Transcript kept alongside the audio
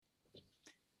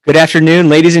Good afternoon,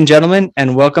 ladies and gentlemen,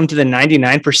 and welcome to the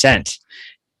 99%.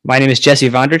 My name is Jesse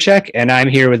Vonderchek, and I'm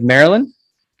here with Marilyn.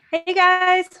 Hey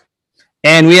guys.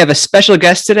 And we have a special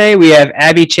guest today. We have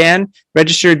Abby Chan,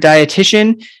 registered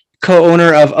dietitian,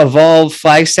 co-owner of Evolve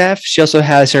Flagstaff. She also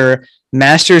has her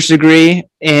master's degree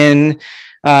in,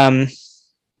 tell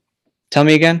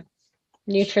me again?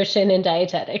 Nutrition and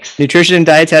dietetics. Nutrition and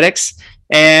dietetics.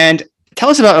 And tell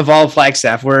us about Evolve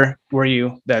Flagstaff. Where were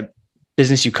you, the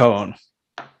business you co-own?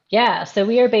 Yeah, so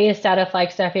we are based out of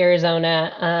Flagstaff,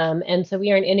 Arizona. And so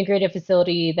we are an integrated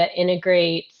facility that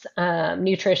integrates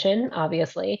nutrition,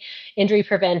 obviously, injury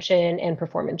prevention, and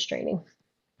performance training.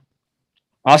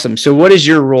 Awesome. So what is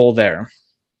your role there?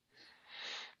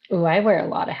 Ooh, I wear a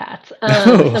lot of hats.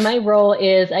 So my role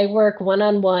is I work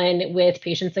one-on-one with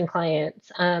patients and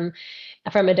clients. From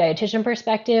a dietitian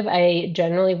perspective, I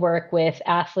generally work with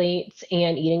athletes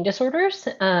and eating disorders.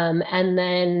 And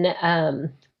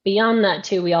then beyond that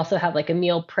too, we also have like a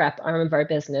meal prep arm of our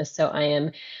business. So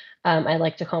I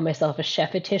like to call myself a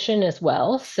chefetician as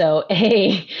well. So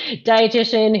a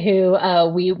dietitian who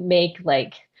we make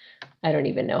like I don't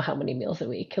even know how many meals a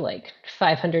week, like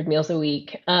 500 meals a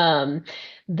week,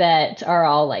 that are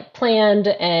all like planned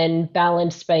and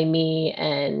balanced by me.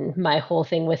 And my whole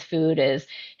thing with food is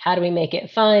how do we make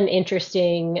it fun,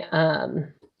 interesting,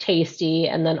 tasty,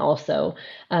 and then also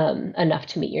enough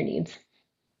to meet your needs.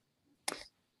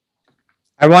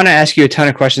 I want to ask you a ton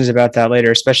of questions about that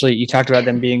later, especially you talked about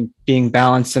them being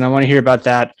balanced, and I want to hear about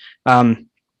that.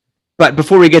 But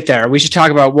before we get there, we should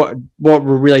talk about what we're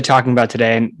really talking about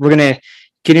today, and we're going to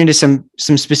get into some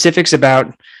specifics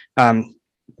about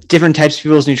different types of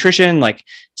people's nutrition. Like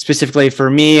specifically for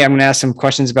me, I'm going to ask some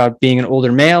questions about being an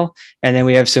older male, and then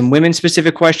we have some women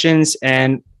specific questions,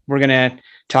 and we're going to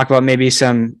talk about maybe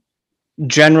some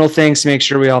general things to make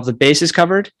sure we all have the bases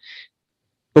covered.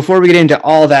 Before we get into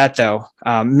all that, though,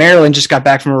 Marilyn just got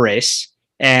back from a race,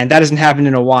 and that hasn't happened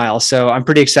in a while. So I'm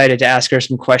pretty excited to ask her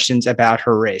some questions about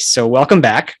her race. So welcome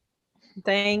back.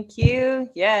 Thank you.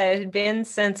 Yeah, it had been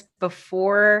since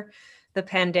before the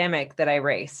pandemic that I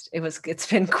raced. It's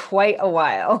been quite a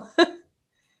while.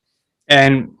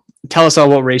 And tell us all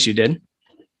what race you did.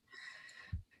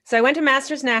 So I went to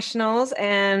Masters Nationals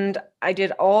and I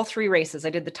did all three races. I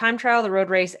did the time trial, the road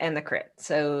race, and the crit.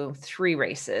 So 3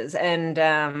 races. And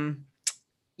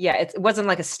yeah, it wasn't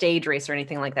like a stage race or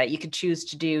anything like that. You could choose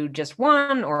to do just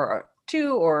 1 or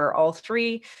 2 or all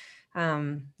 3.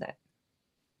 So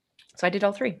I did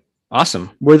all 3.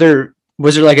 Awesome. Was there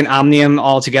like an omnium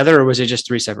all together, or was it just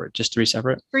 3 separate? Just 3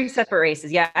 separate? 3 separate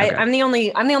races. Yeah, okay. I'm the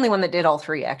only one that did all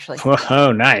 3 actually.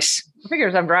 Oh, nice. I figure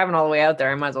if I'm driving all the way out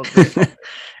there, I might as well do it.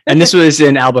 And this was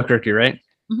in Albuquerque, right?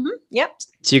 Mm-hmm. Yep.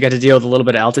 So you got to deal with a little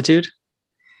bit of altitude?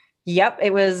 Yep.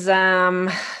 It was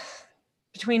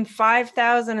between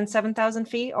 5,000 and 7,000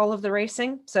 feet, all of the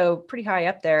racing. So pretty high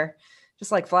up there,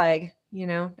 just like flag,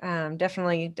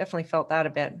 definitely felt that a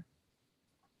bit.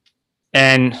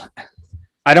 And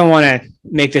I don't want to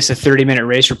make this a 30-minute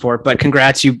race report, but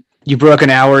congrats. You broke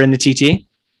an hour in the TT.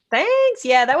 Thanks.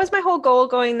 Yeah, that was my whole goal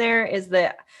going there, is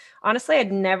that honestly,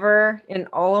 I'd never in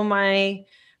all of my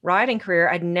riding career,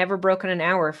 I'd never broken an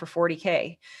hour for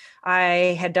 40K.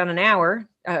 I had done an hour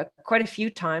quite a few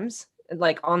times,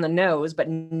 like on the nose, but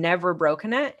never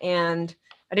broken it. And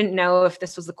I didn't know if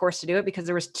this was the course to do it because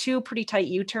there was 2 pretty tight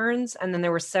U-turns and then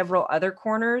there were several other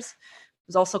corners. It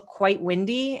was also quite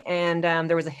windy and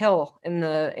there was a hill in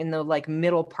the like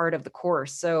middle part of the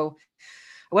course. So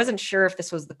I wasn't sure if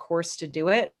this was the course to do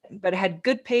it, but it had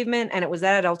good pavement and it was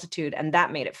at altitude and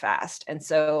that made it fast. And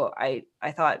so I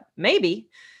thought maybe,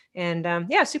 and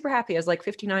yeah, super happy. I was like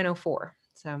 59:04.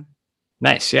 So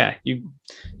nice. Yeah.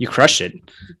 You crushed it.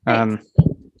 And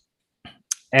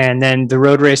then the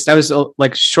road race, that was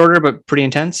like shorter, but pretty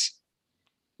intense.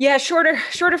 Yeah, shorter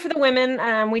for the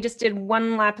women. We just did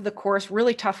 1 lap of the course,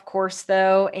 really tough course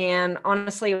though. And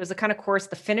honestly, it was the kind of course,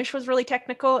 the finish was really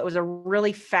technical. It was a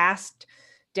really fast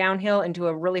downhill into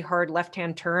a really hard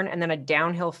left-hand turn and then a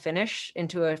downhill finish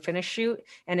into a finish chute.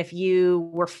 And if you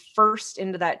were first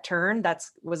into that turn,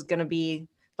 was going to be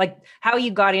like how you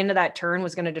got into that turn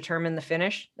was going to determine the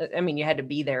finish. I mean, you had to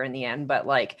be there in the end, but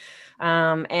like,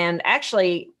 and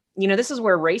actually, this is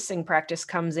where racing practice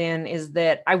comes in, is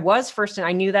that I was first and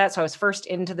I knew that. So I was first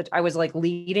I was like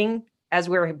leading as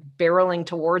we were barreling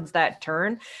towards that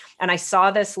turn. And I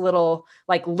saw this little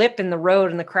like lip in the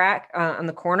road in the crack on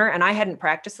the corner. And I hadn't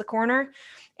practiced the corner.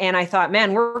 And I thought,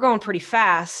 man, we're going pretty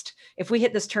fast. If we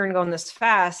hit this turn going this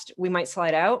fast, we might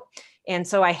slide out. And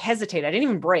so I hesitated. I didn't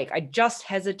even brake. I just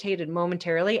hesitated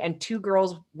momentarily. And 2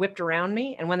 girls whipped around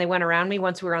me. And when they went around me,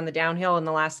 once we were on the downhill in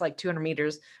the last like 200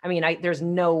 meters, I mean, there's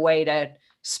no way to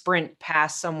sprint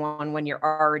past someone when you're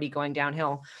already going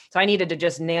downhill. So I needed to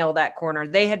just nail that corner.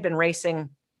 They had been racing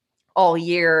all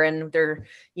year and their,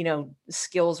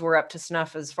 skills were up to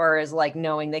snuff as far as like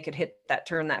knowing they could hit that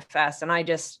turn that fast. And I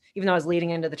just, even though I was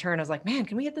leading into the turn, I was like, man,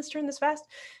 can we hit this turn this fast?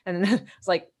 And then it's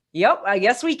like, yep, I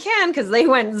guess we can. Cause they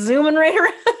went zooming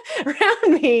right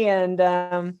around me. And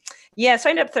so I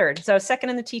ended up third. So second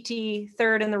in the TT,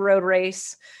 third in the road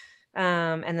race.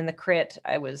 And then the crit,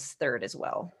 I was third as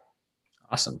well.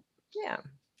 Awesome. Yeah.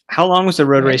 How long was the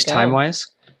road race time wise?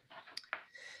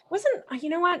 Wasn't, you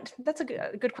know what? That's a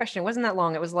good question. It wasn't that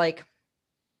long. It was like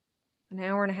an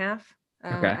hour and a half,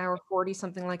 hour 40,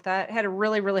 something like that. It had a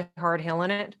really, really hard hill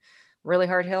in it, really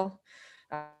hard hill.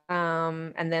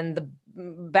 And then the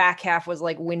back half was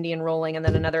like windy and rolling, and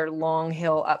then another long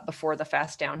hill up before the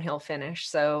fast downhill finish.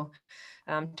 So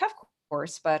tough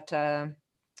course, but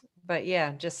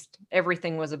yeah, just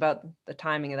everything was about the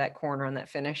timing of that corner and that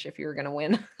finish if you were going to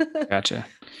win. Gotcha.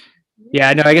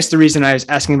 Yeah, no, I guess the reason I was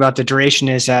asking about the duration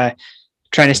is trying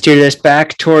to steer this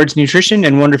back towards nutrition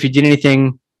and wonder if you did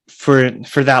anything for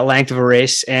that length of a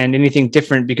race and anything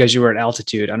different because you were at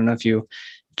altitude. I don't know if you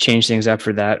changed things up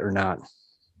for that or not.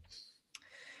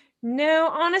 No,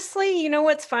 honestly,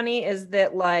 what's funny is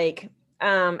that like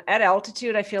at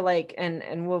altitude, I feel like, and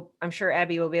I'm sure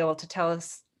Abby will be able to tell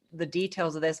us the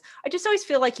details of this. I just always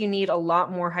feel like you need a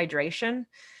lot more hydration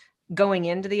going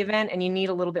into the event, and you need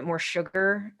a little bit more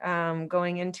sugar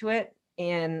going into it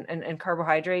and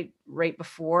carbohydrate right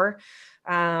before.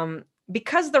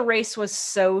 Because the race was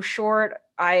so short,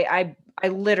 I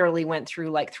literally went through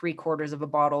like 3/4 of a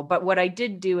bottle. But what I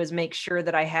did do is make sure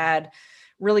that I had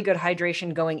really good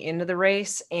hydration going into the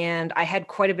race. And I had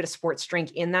quite a bit of sports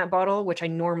drink in that bottle, which I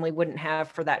normally wouldn't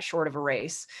have for that short of a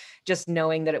race, just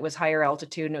knowing that it was higher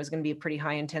altitude and it was going to be a pretty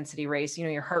high intensity race.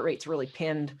 Your heart rate's really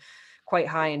pinned quite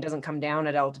high and doesn't come down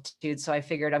at altitude. So I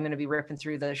figured I'm going to be ripping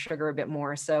through the sugar a bit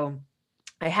more. So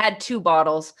I had 2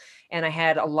 bottles and I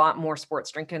had a lot more sports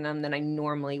drink in them than I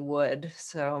normally would.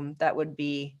 So that would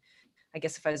be, I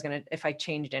guess if I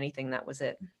changed anything, that was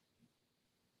it.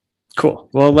 Cool.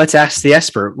 Well, let's ask the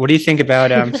expert. What do you think about,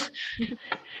 do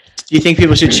you think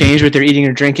people should change what they're eating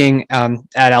or drinking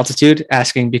at altitude?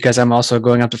 Asking because I'm also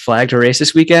going up to Flag to race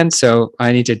this weekend. So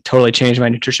I need to totally change my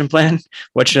nutrition plan.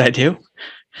 What should I do?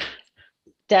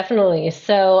 Definitely.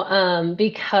 So,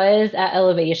 because at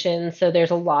elevation, so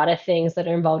there's a lot of things that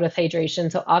are involved with hydration.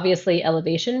 So obviously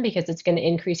elevation, because it's going to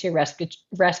increase your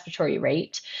respiratory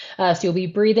rate. So you'll be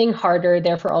breathing harder,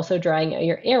 therefore also drying out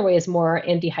your airways more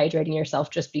and dehydrating yourself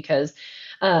just because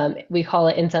we call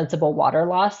it insensible water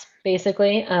loss,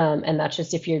 basically. And that's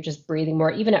just if you're just breathing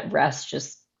more, even at rest,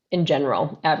 just in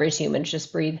general, average humans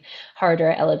just breathe harder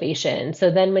at elevation.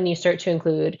 So then when you start to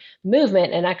include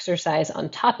movement and exercise on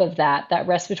top of that, that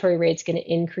respiratory rate's going to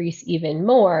increase even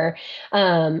more.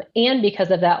 And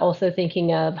because of that, also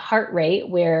thinking of heart rate,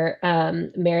 where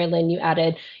Marilyn,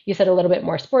 you said a little bit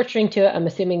more sports drink to it. I'm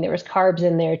assuming there was carbs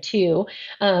in there too,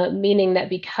 meaning that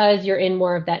because you're in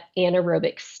more of that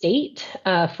anaerobic state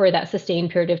for that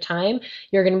sustained period of time,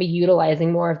 you're going to be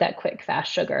utilizing more of that quick,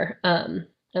 fast sugar. And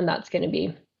that's going to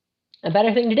be a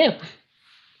better thing to do.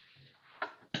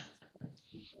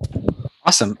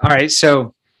 Awesome. All right.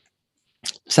 So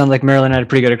sounds like Marilyn had a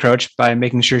pretty good approach by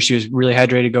making sure she was really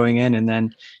hydrated going in and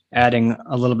then adding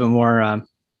a little bit more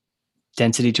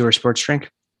density to her sports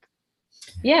drink.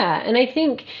 Yeah. And I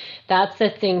think that's the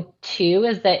thing too,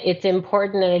 is that it's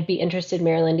important, and I'd be interested,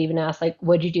 Marilyn, to even ask, like,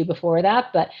 what'd you do before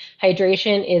that? But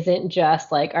hydration isn't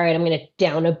just like, all right, I'm going to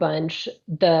down a bunch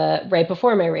right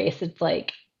before my race. It's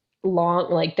like,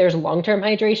 there's long-term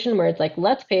hydration where it's like,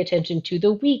 let's pay attention to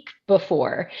the week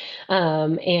before,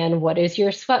 and what is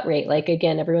your sweat rate like.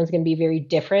 Again, everyone's going to be very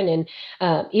different,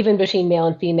 and even between male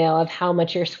and female, of how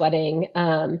much you're sweating,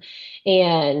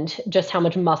 and just how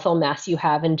much muscle mass you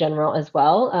have in general as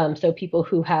well. So people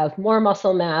who have more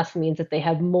muscle mass means that they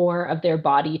have more of their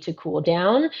body to cool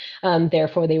down,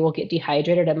 therefore they will get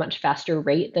dehydrated at a much faster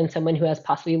rate than someone who has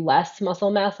possibly less muscle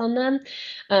mass on them.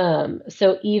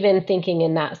 So even thinking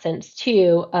in that sense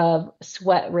too, of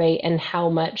sweat rate and how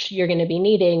much you're going to be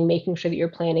needing, making sure that you're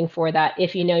planning for that.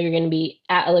 If you know you're going to be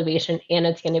at elevation and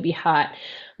it's going to be hot,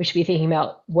 we should be thinking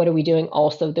about what are we doing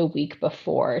also the week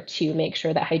before to make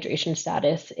sure that hydration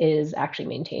status is actually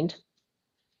maintained.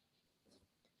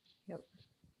 Yep.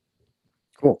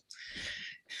 Cool.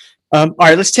 All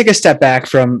right, let's take a step back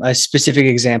from a specific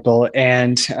example.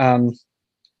 And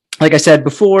like I said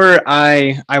before,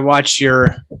 I watch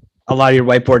a lot of your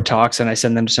whiteboard talks and I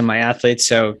send them to some of my athletes.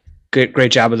 So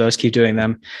great job with those. Keep doing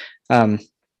them.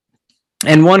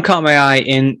 And one caught my eye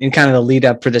in kind of the lead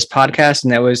up for this podcast.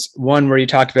 And that was one where you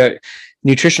talked about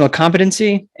nutritional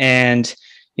competency. And,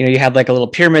 you had like a little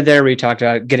pyramid there where you talked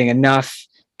about getting enough,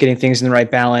 getting things in the right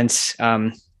balance,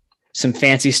 some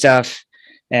fancy stuff.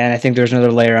 And I think there's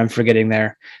another layer I'm forgetting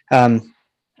there.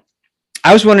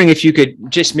 I was wondering if you could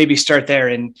just maybe start there,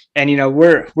 and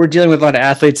we're dealing with a lot of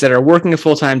athletes that are working a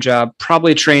full-time job,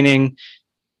 probably training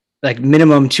like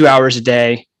minimum 2 hours a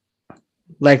day,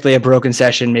 likely a broken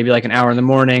session, maybe like an hour in the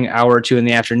morning, hour or two in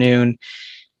the afternoon.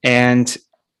 And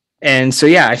so,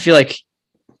 yeah, I feel like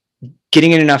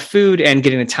getting in enough food and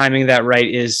getting the timing of that right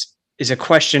is a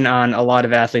question on a lot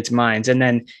of athletes' minds. And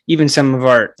then even some of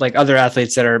our like other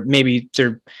athletes that are maybe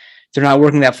they're not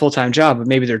working that full-time job, but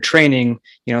maybe they're training,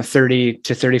 30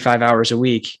 to 35 hours a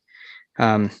week.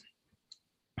 So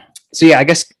yeah, I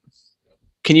guess,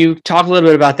 can you talk a little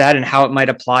bit about that and how it might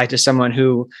apply to someone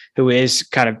who is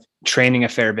kind of training a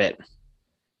fair bit?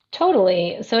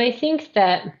 Totally. So I think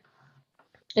that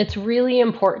it's really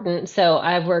important. So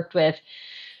I've worked with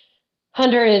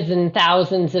hundreds and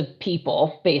thousands of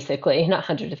people, basically, not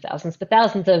hundreds of thousands, but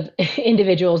thousands of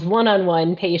individuals,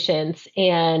 one-on-one patients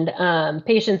and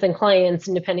clients,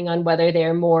 and depending on whether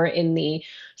they're more in the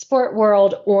sport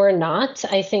world or not.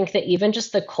 I think that even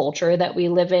just the culture that we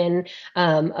live in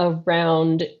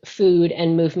around food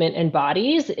and movement and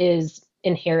bodies is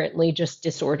inherently just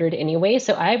disordered anyway.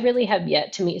 So I really have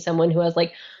yet to meet someone who has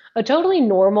like a totally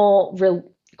normal,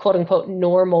 quote unquote,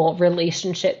 normal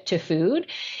relationship to food.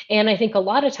 And I think a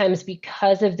lot of times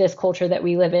because of this culture that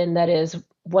we live in, that is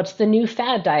what's the new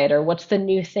fad diet or what's the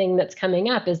new thing that's coming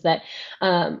up, is that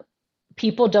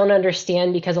people don't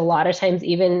understand, because a lot of times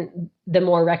even the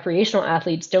more recreational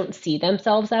athletes don't see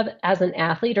themselves as an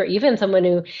athlete, or even someone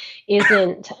who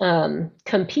isn't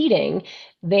competing,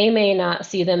 they may not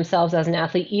see themselves as an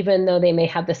athlete, even though they may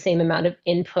have the same amount of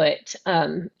input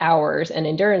hours and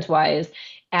endurance wise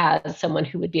as someone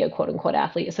who would be a quote unquote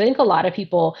athlete. So I think a lot of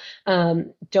people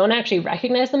don't actually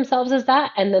recognize themselves as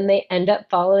that. And then they end up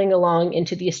following along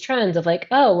into these trends of like,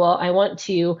 oh, well, I want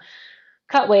to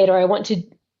cut weight, or I want to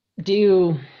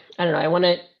do, I don't know, I want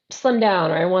to slim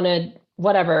down, or I want to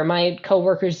whatever, my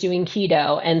coworker's doing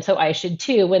keto, and so I should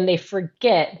too, when they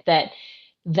forget that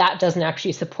that doesn't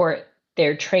actually support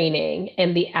their training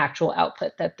and the actual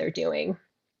output that they're doing.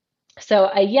 So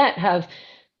I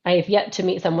have yet to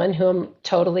meet someone who I'm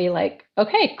totally like,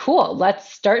 okay, cool,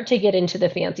 let's start to get into the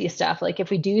fancy stuff. Like if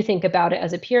we do think about it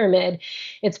as a pyramid,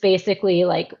 it's basically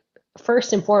like,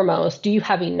 first and foremost, do you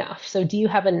have enough? So do you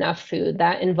have enough food?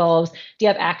 That involves, do you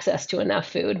have access to enough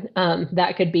food?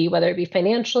 That could be, whether it be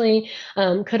financially,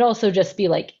 could also just be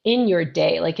like in your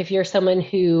day. Like if you're someone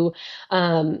who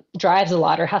drives a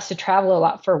lot or has to travel a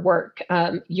lot for work,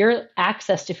 your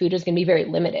access to food is going to be very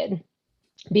limited,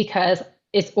 because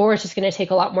it's just going to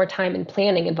take a lot more time and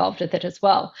planning involved with it as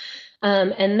well.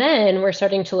 And then we're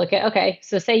starting to look at, okay,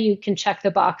 so say you can check the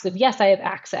box of, yes, I have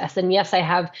access, and yes, I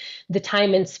have the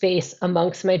time and space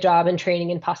amongst my job and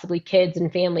training and possibly kids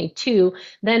and family to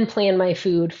then plan my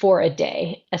food for a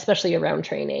day, especially around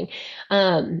training.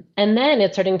 And then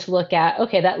it's starting to look at,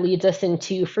 okay, that leads us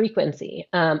into frequency.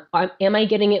 Am I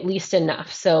getting at least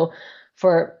enough? So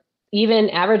for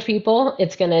even average people,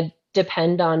 it's going to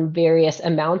depend on various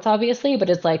amounts, obviously, but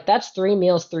it's like, that's 3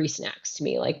 meals, 3 snacks to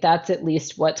me. Like that's at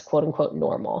least what's quote unquote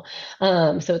normal.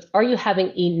 So it's, are you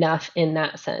having enough in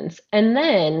that sense? And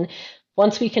then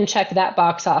once we can check that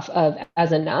box off of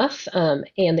as enough, and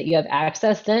that you have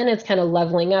access, then it's kind of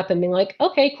leveling up and being like,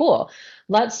 okay, cool.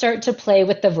 Let's start to play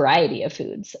with the variety of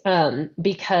foods.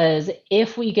 Because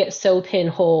if we get so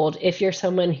pinholed, if you're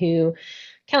someone who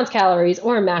counts calories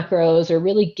or macros or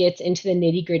really gets into the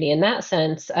nitty gritty in that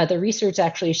sense, the research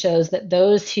actually shows that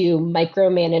those who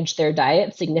micromanage their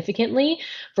diet significantly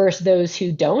versus those who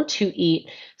don't, who eat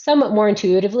somewhat more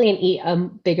intuitively and eat a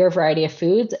bigger variety of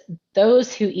foods,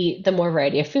 those who eat the more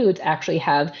variety of foods actually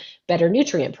have better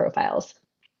nutrient profiles.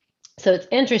 So it's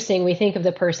interesting. We think of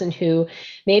the person who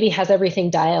maybe has everything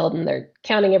dialed and they're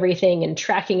counting everything and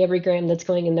tracking every gram that's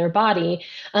going in their body.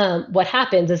 What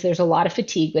happens is there's a lot of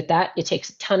fatigue with that. It takes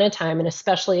a ton of time. And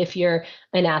especially if you're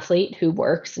an athlete who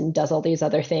works and does all these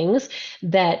other things,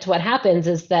 that what happens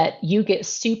is that you get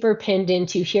super pinned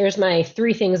into, here's my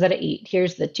 3 things that I eat.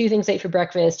 Here's the 2 things I eat for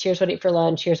breakfast. Here's what I eat for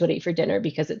lunch. Here's what I eat for dinner,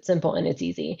 because it's simple and it's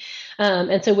easy.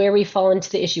 And so where we fall into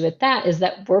the issue with that is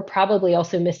that we're probably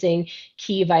also missing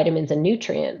key vitamins and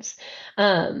nutrients.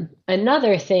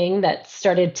 Another thing that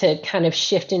started to kind of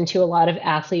shift into a lot of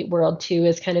athlete world too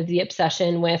is kind of the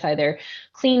obsession with either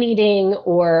clean eating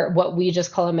or what we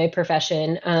just call in my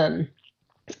profession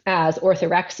as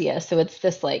orthorexia. So it's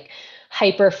this like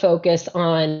hyper focus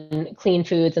on clean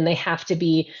foods and they have to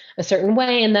be a certain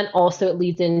way. And then also it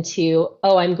leads into,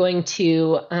 oh, I'm going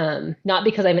to, not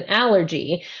because I have an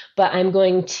allergy, but I'm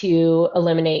going to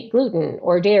eliminate gluten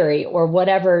or dairy or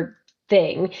whatever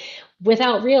thing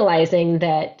without realizing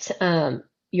that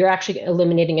you're actually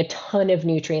eliminating a ton of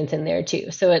nutrients in there too.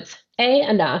 So it's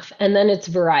enough, and then it's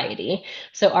variety.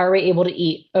 So are we able to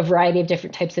eat a variety of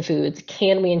different types of foods?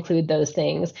 Can we include those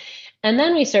things? And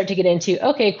then we start to get into,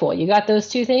 okay, cool, you got those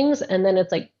two things. And then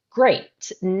it's like,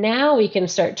 great. Now we can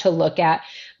start to look at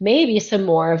maybe some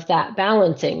more of that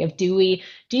balancing of do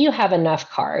you have enough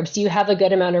carbs? Do you have a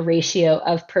good amount of ratio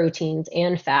of proteins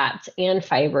and fats and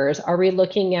fibers? Are we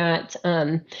looking at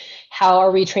how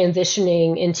are we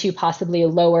transitioning into possibly a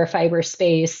lower fiber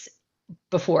space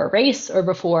before a race or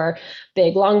before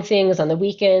big long things on the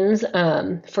weekends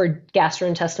for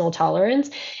gastrointestinal tolerance?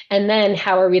 And then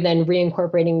how are we then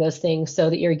reincorporating those things so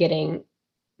that you're getting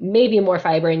maybe more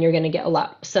fiber and you're going to get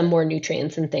some more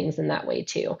nutrients and things in that way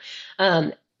too.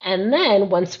 And then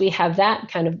once we have that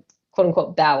kind of quote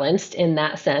unquote balanced in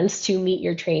that sense to meet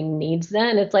your training needs,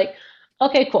 then it's like,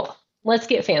 okay, cool. Let's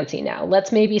get fancy now.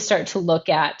 Let's maybe start to look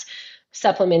at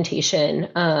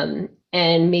supplementation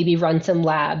and maybe run some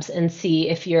labs and see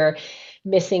if you're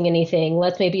missing anything.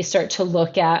 Let's maybe start to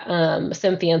look at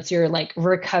some fancier like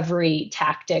recovery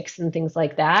tactics and things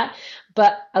like that.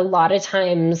 But a lot of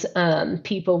times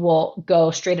people will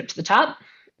go straight up to the top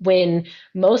when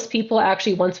most people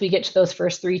actually, once we get to those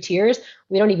first 3 tiers,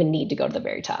 we don't even need to go to the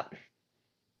very top.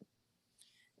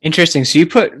 Interesting. So you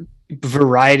put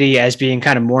variety as being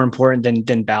kind of more important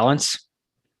than balance?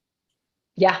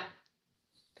 Yeah.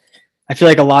 I feel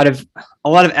like a lot of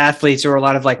athletes or a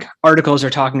lot of like articles are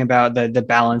talking about the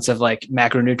balance of like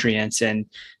macronutrients, and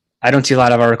I don't see a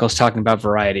lot of articles talking about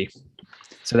variety.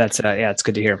 So that's it's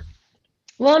good to hear.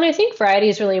 Well, and I think variety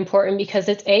is really important because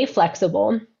it's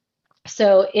flexible.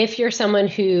 So if you're someone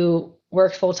who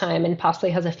works full time and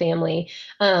possibly has a family,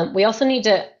 we also need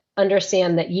to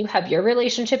understand that you have your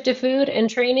relationship to food and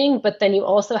training, but then you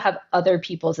also have other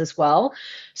people's as well.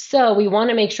 So we want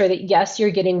to make sure that yes,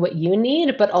 you're getting what you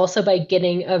need, but also by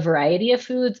getting a variety of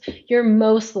foods, you're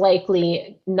most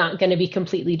likely not going to be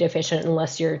completely deficient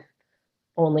unless you're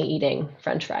only eating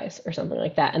French fries or something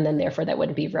like that. And then therefore that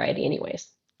wouldn't be variety anyways.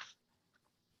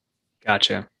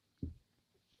 Gotcha.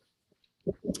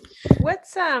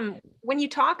 What's when you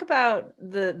talk about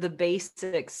the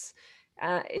basics,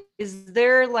 is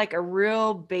there like a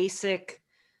real basic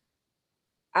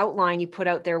outline you put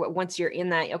out there once you're in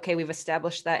that, okay, we've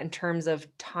established that in terms of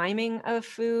timing of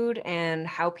food and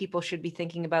how people should be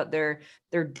thinking about their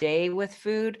day with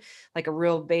food, like a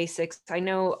real basics? I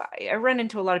know I run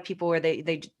into a lot of people where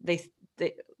they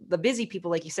the busy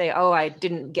people, like you say, oh, I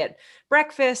didn't get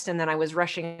breakfast and then I was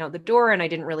rushing out the door and I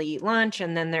didn't really eat lunch.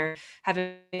 And then they're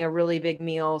having a really big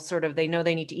meal, sort of, they know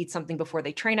they need to eat something before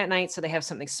they train at night. So they have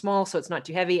something small, so it's not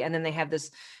too heavy. And then they have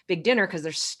this big dinner because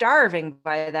they're starving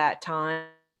by that time.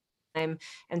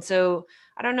 And so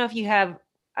I don't know if you have,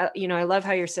 I love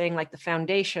how you're saying like the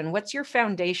foundation. What's your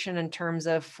foundation in terms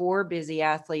of for busy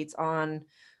athletes on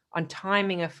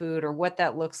timing of food or what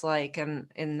that looks like and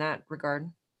in that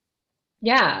regard?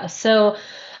 Yeah. So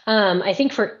I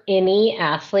think for any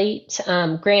athlete,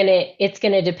 granted, it's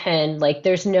going to depend. Like,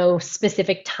 there's no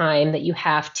specific time that you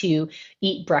have to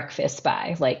eat breakfast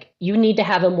by. Like, you need to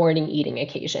have a morning eating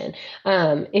occasion.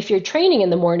 If you're training in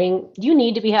the morning, you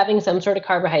need to be having some sort of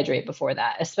carbohydrate before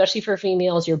that, especially for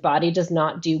females. Your body does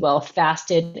not do well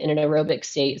fasted in an aerobic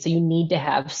state. So you need to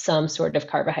have some sort of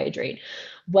carbohydrate.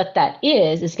 What that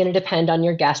is going to depend on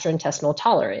your gastrointestinal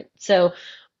tolerance. So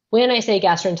when I say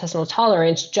gastrointestinal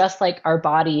tolerance, just like our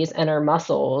bodies and our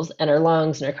muscles and our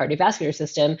lungs and our cardiovascular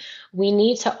system, we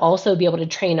need to also be able to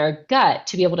train our gut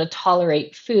to be able to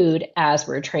tolerate food as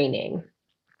we're training.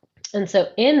 And so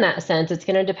in that sense, it's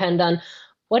going to depend on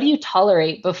what do you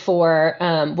tolerate before,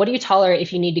 what do you tolerate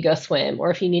if you need to go swim or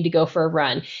if you need to go for a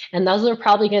run? And those are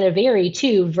probably going to vary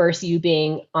too versus you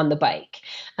being on the bike,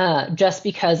 just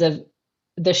because of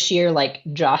the sheer like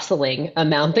jostling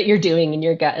amount that you're doing in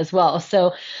your gut as well.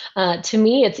 So to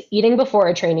me, it's eating before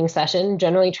a training session,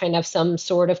 generally trying to have some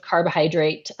sort of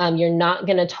carbohydrate. You're not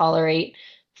going to tolerate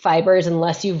fibers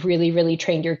unless you've really, really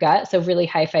trained your gut. So really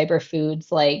high fiber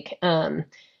foods like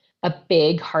a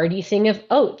big hearty thing of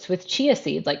oats with chia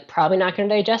seeds, like probably not going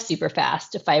to digest super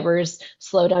fast. Fibers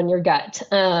slow down your gut.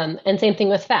 And same thing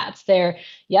with fats.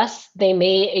 Yes, they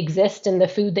may exist in the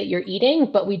food that you're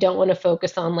eating, but we don't want to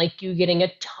focus on like you getting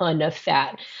a ton of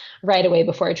fat right away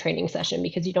before a training session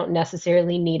because you don't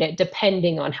necessarily need it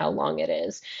depending on how long it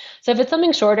is. So if it's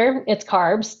something shorter, it's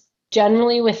carbs.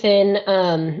 Generally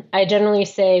I generally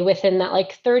say within that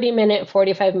like 30-minute,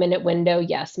 45-minute window,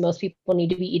 yes, most people need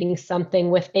to be eating something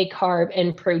with a carb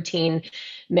and protein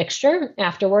mixture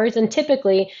afterwards. And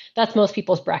typically that's most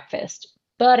people's breakfast.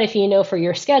 But if you know for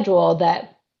your schedule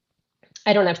that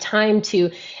I don't have time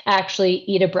to actually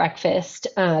eat a breakfast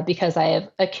because I have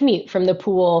a commute from the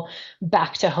pool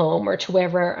back to home or to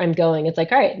wherever I'm going. It's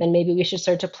like, all right, then maybe we should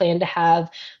start to plan to have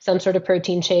some sort of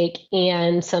protein shake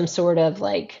and some sort of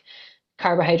like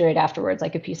carbohydrate afterwards,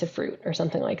 like a piece of fruit or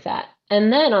something like that.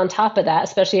 And then on top of that,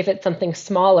 especially if it's something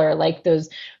smaller, like those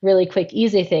really quick,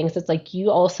 easy things, it's like you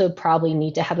also probably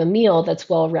need to have a meal that's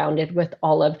well rounded with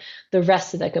all of the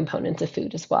rest of the components of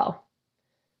food as well.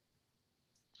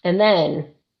 And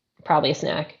then probably a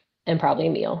snack and probably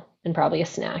a meal and probably a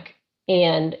snack.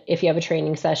 And if you have a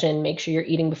training session, make sure you're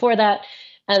eating before that.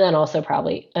 And then also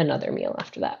probably another meal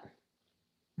after that.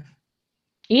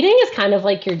 Eating is kind of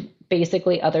like your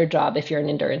basically other job if you're an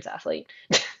endurance athlete.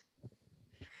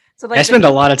 So like I spend a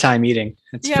lot of time eating.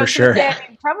 That's for sure. Say, I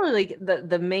mean, probably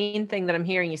the main thing that I'm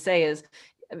hearing you say is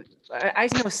I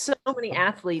know so many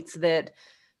athletes that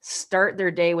start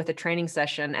their day with a training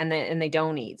session and they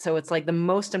don't eat. So it's like the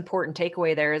most important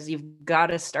takeaway there is you've got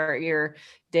to start your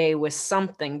day with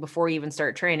something before you even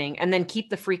start training, and then keep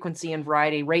the frequency and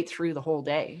variety right through the whole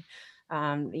day.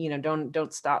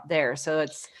 Don't stop there. So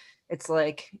it's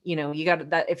like, you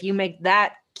got that. If you make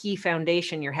that key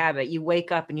foundation your habit, you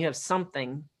wake up and you have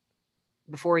something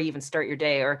before you even start your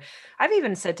day. Or I've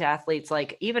even said to athletes,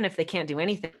 like, even if they can't do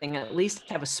anything, at least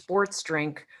have a sports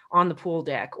drink on the pool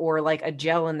deck or like a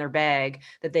gel in their bag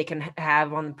that they can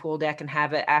have on the pool deck and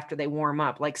have it after they warm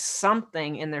up, like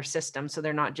something in their system. So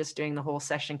they're not just doing the whole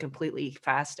session completely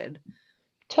fasted.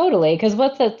 Totally. Because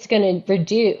what that's going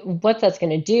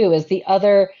to do is the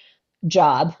other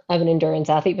job of an endurance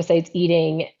athlete besides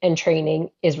eating and training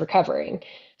is recovering.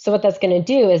 So what that's going to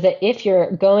do is that if you're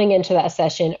going into that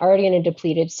session already in a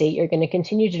depleted state, you're going to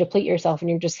continue to deplete yourself and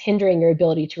you're just hindering your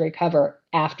ability to recover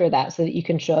after that so that you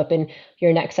can show up in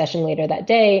your next session later that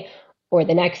day or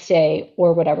the next day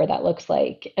or whatever that looks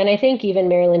like. And I think even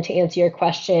Marilyn, to answer your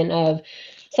question of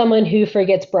someone who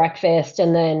forgets breakfast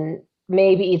and then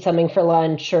maybe eats something for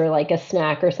lunch or like a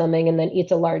snack or something and then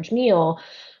eats a large meal,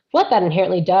 what that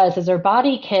inherently does is our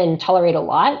body can tolerate a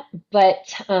lot,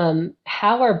 but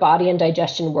how our body and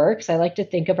digestion works, I like to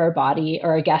think of our body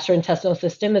or our gastrointestinal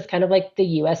system as kind of like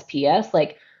the USPS,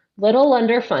 like little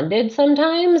underfunded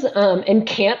sometimes and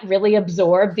can't really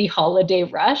absorb the holiday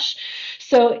rush.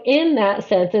 So in that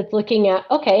sense, it's looking at,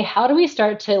 okay, how do we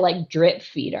start to like drip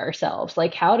feed ourselves?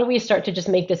 Like, how do we start to just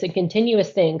make this a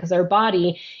continuous thing? Because our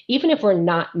body, even if we're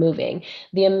not moving,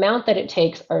 the amount that it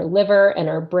takes our liver and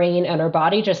our brain and our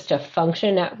body just to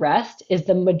function at rest is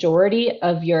the majority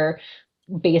of your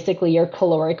basically your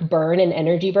caloric burn and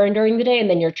energy burn during the day. And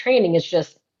then your training is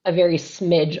just a very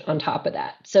smidge on top of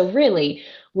that. So really,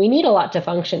 we need a lot to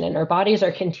function and our bodies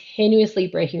are continuously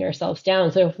breaking ourselves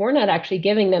down. So if we're not actually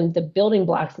giving them the building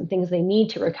blocks and things they need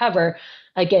to recover,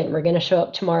 again, we're going to show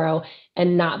up tomorrow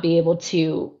and not be able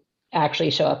to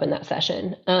actually show up in that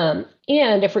session. And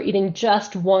if we're eating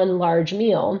just one large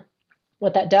meal,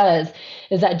 what that does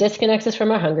is that disconnects us from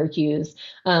our hunger cues,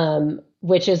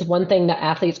 which is one thing that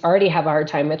athletes already have a hard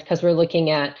time with because we're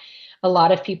looking at a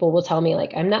lot of people will tell me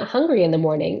like, I'm not hungry in the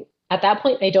morning. At that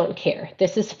point, I don't care.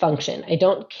 This is function. I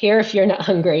don't care if you're not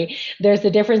hungry. There's a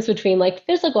difference between like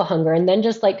physical hunger and then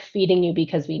just like feeding you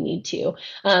because we need to.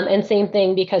 And same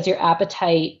thing because your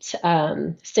appetite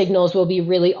signals will be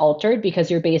really altered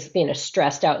because you're basically in a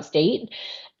stressed out state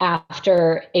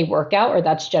after a workout, or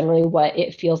that's generally what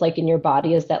it feels like in your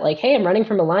body is that like, hey, I'm running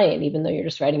from a lion, even though you're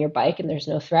just riding your bike and there's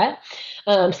no threat.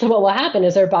 So what will happen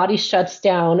is our body shuts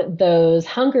down those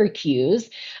hunger cues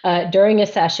during a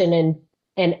session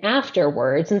and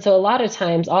afterwards. And so a lot of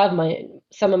times I'll have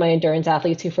some of my endurance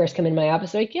athletes who first come in my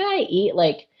office are like, yeah, I eat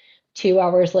like 2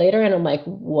 hours later. And I'm like,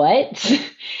 what?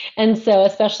 And so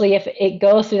especially if it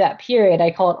goes through that period, I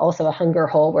call it also a hunger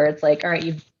hole where it's like, all right,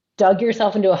 you've dug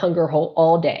yourself into a hunger hole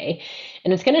all day.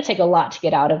 And it's going to take a lot to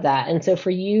get out of that. And so for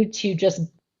you to just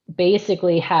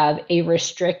basically have a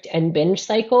restrict and binge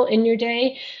cycle in your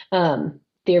day,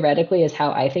 theoretically is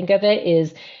how I think of it,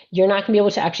 is you're not going to be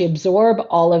able to actually absorb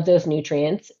all of those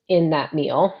nutrients in that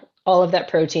meal, all of that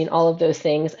protein, all of those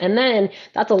things. And then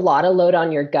that's a lot of load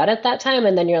on your gut at that time.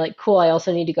 And then you're like, cool, I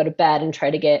also need to go to bed and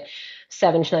try to get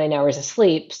 7 to 9 hours of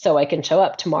sleep so I can show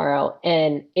up tomorrow.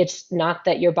 And it's not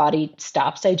that your body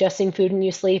stops digesting food when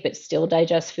you sleep. It still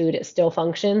digests food. It still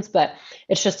functions, but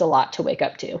it's just a lot to wake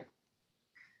up to.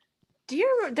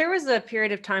 There was a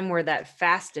period of time where that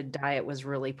fasted diet was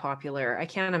really popular. I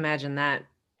can't imagine that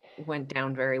went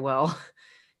down very well.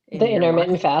 in The your mind?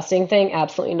 intermittent fasting thing,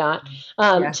 absolutely not.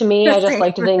 Yeah. To me, I just Same.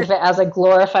 like to think of it as a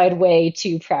glorified way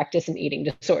to practice an eating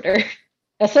disorder,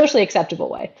 a socially acceptable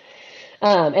way.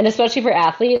 And especially for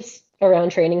athletes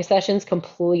around training sessions,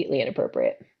 completely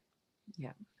inappropriate.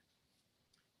 Yeah.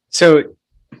 So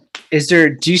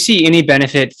do you see any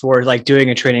benefit for like doing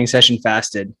a training session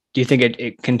fasted? Do you think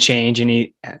it can change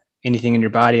anything in your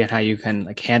body and how you can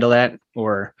like handle that,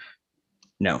 or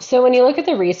no? So when you look at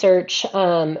the research,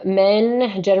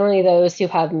 men, generally those who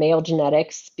have male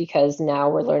genetics, because now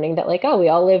we're learning that like, oh, we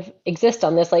all exist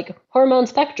on this like hormone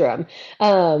spectrum,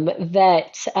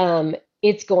 that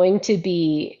it's going to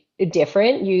be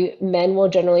different. Men will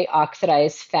generally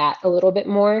oxidize fat a little bit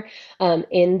more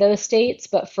in those states,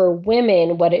 but for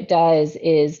women, what it does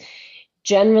is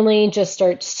generally just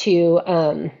starts to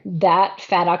that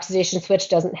fat oxidation switch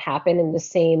doesn't happen in the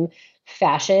same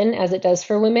fashion as it does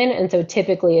for women, and so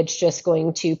typically it's just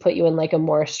going to put you in like a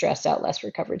more stressed out, less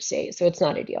recovered state, so it's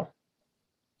not ideal.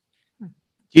 Do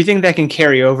you think that can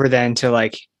carry over then to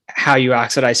like how you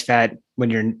oxidize fat when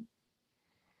you're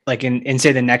like in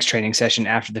say the next training session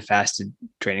after the fasted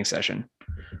training session?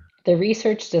 The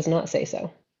research does not say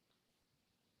so.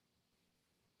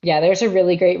 Yeah, there's a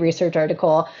really great research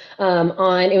article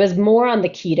on, it was more on the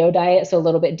keto diet, so a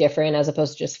little bit different as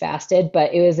opposed to just fasted,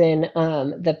 but it was in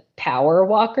the power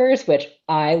walkers, which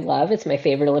I love. It's my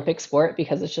favorite Olympic sport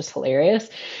because it's just hilarious.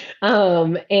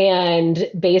 And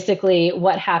basically,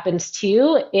 what happens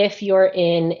too if you're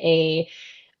in a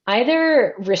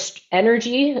either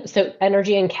energy, so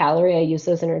energy and calorie, I use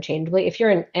those interchangeably. If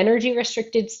you're in energy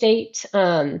restricted state,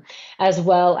 as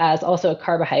well as also a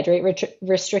carbohydrate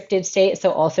restricted state,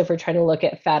 so also if we're trying to look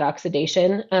at fat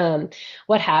oxidation,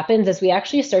 what happens is we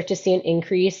actually start to see an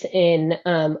increase in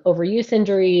overuse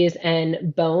injuries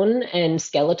and bone and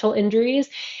skeletal injuries.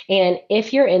 And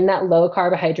if you're in that low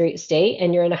carbohydrate state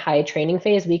and you're in a high training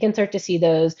phase, we can start to see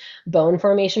those bone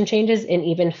formation changes in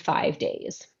even 5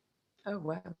 days. Oh,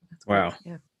 wow. That's Wow.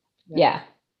 great. Yeah.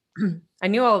 I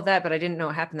knew all of that, but I didn't know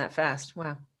it happened that fast.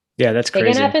 Wow. Yeah, that's It can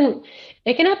crazy. happen,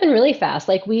 it can happen really fast.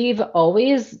 Like we've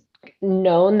always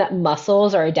known that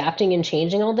muscles are adapting and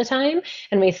changing all the time.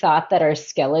 And we thought that our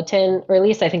skeleton, or at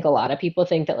least I think a lot of people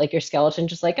think that like your skeleton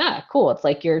just like, ah, cool, it's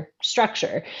like your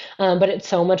structure. But it's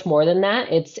so much more than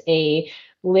that. It's a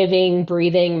living,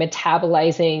 breathing,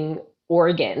 metabolizing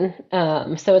organ.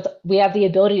 So we have the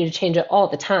ability to change it all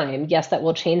the time. Yes, that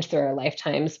will change through our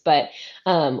lifetimes, but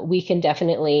we can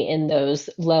definitely in those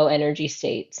low energy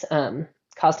states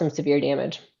cause some severe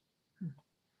damage.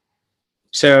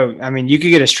 So, I mean, you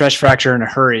could get a stress fracture in a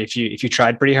hurry if you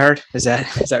tried pretty hard. Is that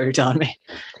what you're telling me?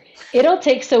 It'll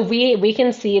take, so we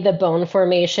can see the bone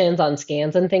formations on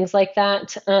scans and things like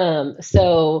that.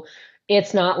 So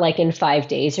it's not like in 5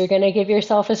 days you're going to give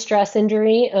yourself a stress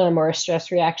injury or a stress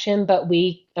reaction, but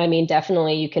I mean,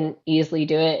 definitely you can easily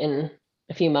do it in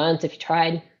a few months if you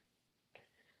tried.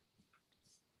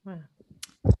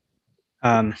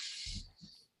 Wow.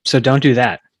 So don't do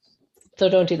that. So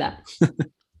don't do that.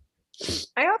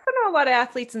 I also know a lot of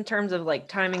athletes in terms of like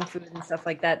timing food and stuff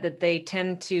like that, that they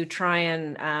tend to try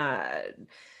and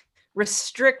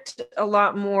restrict a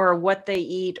lot more what they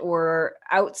eat or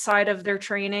outside of their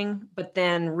training, but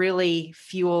then really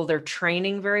fuel their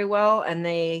training very well. And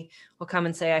they will come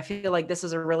and say, I feel like this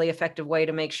is a really effective way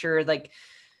to make sure like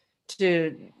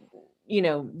to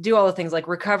do all the things like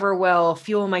recover well,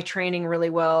 fuel my training really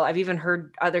well. I've even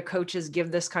heard other coaches give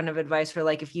this kind of advice for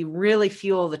like, if you really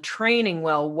fuel the training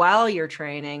well while you're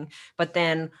training, but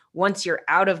then once you're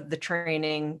out of the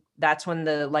training, that's when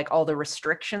all the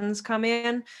restrictions come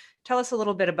in. Tell us a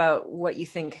little bit about what you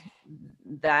think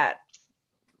that.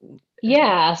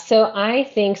 Yeah, so I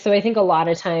think a lot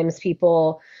of times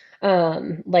people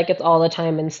like it's all the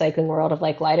time in the cycling world of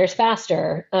like lighter's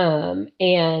faster.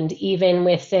 And even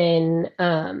within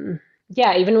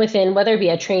even within whether it be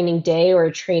a training day or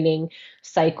a training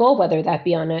cycle, whether that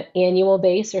be on an annual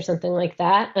base or something like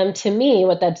that. To me,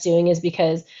 what that's doing is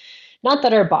because not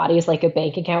that our body is like a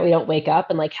bank account, we don't wake up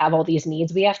and like have all these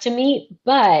needs we have to meet,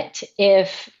 but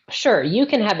if sure, you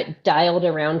can have it dialed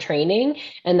around training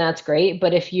and that's great,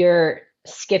 but if you're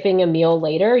skipping a meal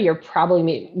later, you're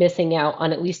probably missing out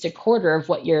on at least a quarter of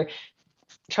what you're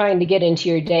trying to get into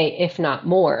your day, if not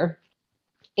more.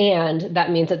 And that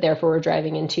means that therefore we're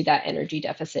driving into that energy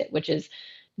deficit, which is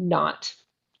not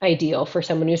ideal for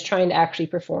someone who's trying to actually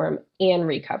perform and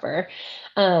recover.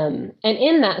 And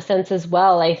in that sense as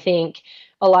well, I think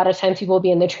a lot of times people will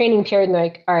be in the training period and they're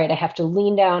like, all right, I have to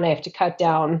lean down, I have to cut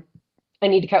down, I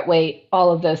need to cut weight,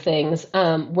 all of those things.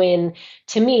 When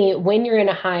to me, when you're in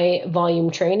a high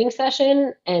volume training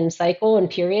session and cycle and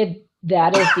period,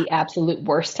 that is the absolute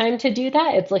worst time to do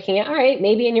that. It's looking at, all right,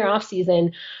 maybe in your off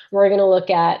season, we're going to look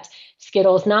at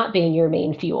Skittles not being your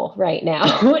main fuel right now.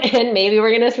 And maybe we're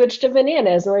going to switch to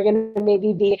bananas. And we're going to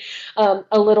maybe be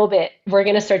a little bit, we're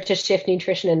going to start to shift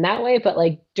nutrition in that way. But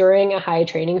like during a high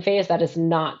training phase, that is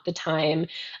not the time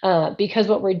because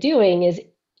what we're doing is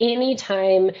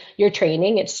anytime you're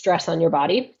training, it's stress on your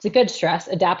body. It's a good stress,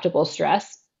 adaptable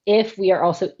stress. If we are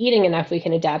also eating enough, we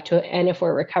can adapt to it. And if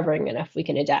we're recovering enough, we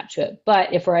can adapt to it.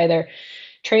 But if we're either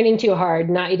training too hard,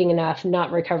 not eating enough,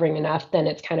 not recovering enough, then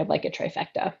it's kind of like a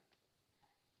trifecta.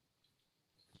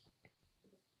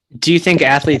 Do you think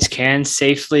athletes can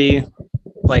safely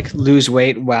like lose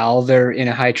weight while they're in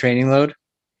a high training load?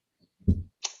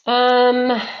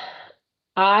 Um,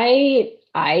 I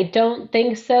don't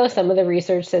think so. Some of the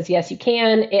research says yes, you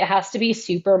can. It has to be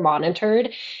super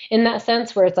monitored in that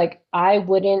sense, where it's like I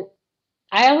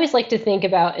always like to think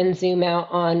about and zoom out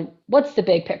on what's the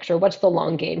big picture? What's the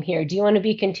long game here? Do you want to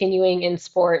be continuing in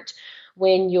sport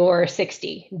when you're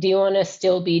 60? Do you want to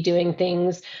still be doing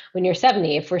things when you're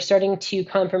 70? If we're starting to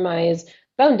compromise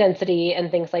bone density and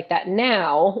things like that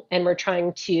now, and we're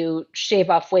trying to shave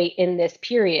off weight in this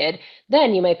period,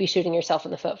 then you might be shooting yourself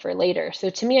in the foot for later.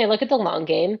 So to me, I look at the long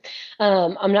game.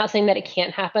 I'm not saying that it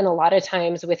can't happen. A lot of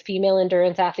times with female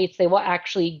endurance athletes, they will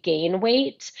actually gain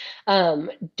weight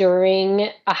during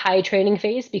a high training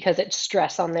phase because it's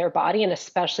stress on their body. And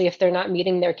especially if they're not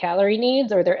meeting their calorie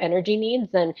needs or their energy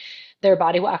needs, then their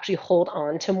body will actually hold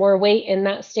on to more weight in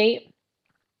that state.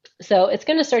 So it's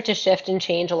going to start to shift and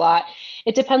change a lot.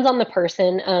 It depends on the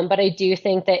person, but I do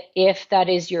think that if that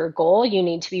is your goal, you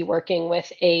need to be working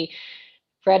with a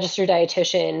registered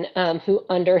dietitian who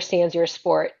understands your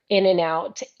sport in and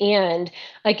out. And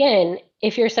again,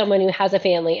 if you're someone who has a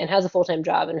family and has a full-time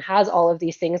job and has all of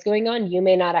these things going on, you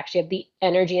may not actually have the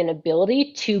energy and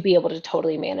ability to be able to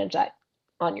totally manage that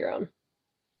on your own.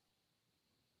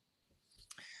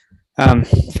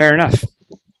 Fair enough.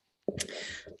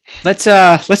 Let's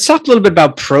talk a little bit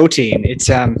about protein. It's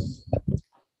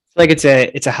like it's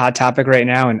a hot topic right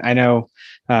now, and I know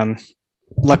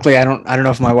luckily I don't know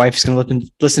if my wife's going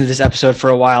to listen to this episode for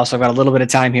a while, so I've got a little bit of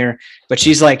time here, but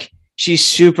she's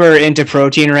super into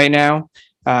protein right now.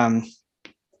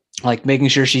 Like making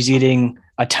sure she's eating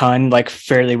a ton like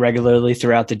fairly regularly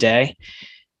throughout the day.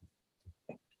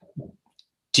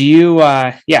 Do you what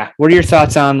are your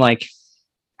thoughts on like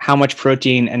how much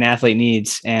protein an athlete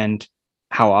needs and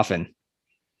how often?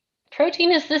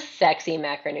 Protein is the sexy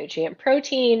macronutrient.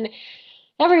 Protein,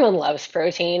 everyone loves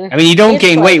protein. I mean, you don't It's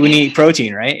gain weight like, when you eat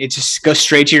protein, right? It just goes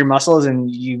straight to your muscles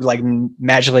and you like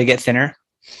magically get thinner.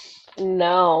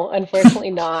 no,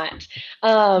 unfortunately not.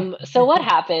 So what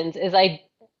happens is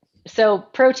so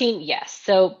protein, yes.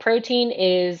 So protein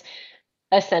is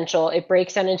essential. It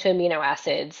breaks down into amino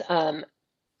acids.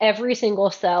 Every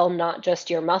single cell, not just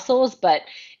your muscles, but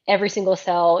every single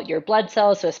cell, your blood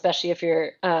cells. So especially if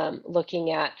you're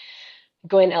looking at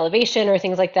going elevation or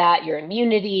things like that, your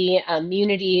immunity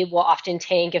will often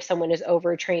tank if someone is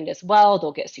overtrained as well.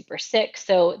 They'll get super sick.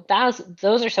 So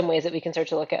those are some ways that we can start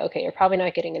to look at, okay, you're probably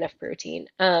not getting enough protein.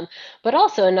 But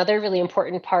also another really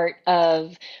important part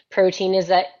of protein is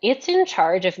that it's in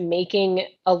charge of making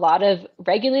a lot of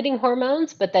regulating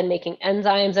hormones, but then making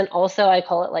enzymes. And also I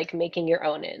call it like making your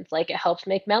own ends. Like it helps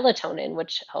make melatonin,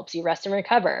 which helps you rest and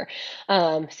recover,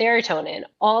 serotonin,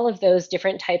 all of those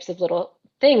different types of little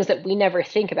things that we never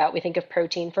think about. We think of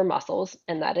protein for muscles,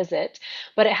 and that is it.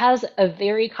 But it has a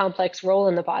very complex role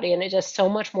in the body, and it does so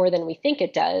much more than we think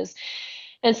it does.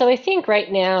 And so I think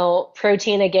right now,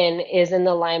 protein again is in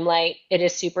the limelight. It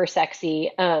is super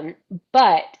sexy.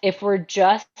 But if we're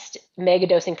just mega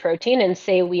dosing protein and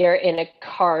say we are in a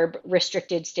carb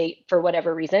restricted state for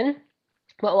whatever reason,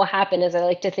 what will happen is I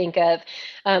like to think of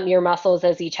your muscles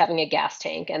as each having a gas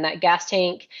tank, and that gas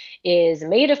tank is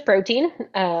made of protein,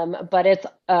 but it's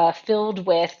filled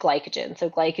with glycogen.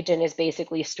 So glycogen is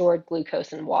basically stored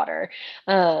glucose in water.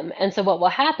 And so what will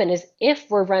happen is if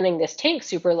we're running this tank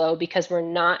super low because we're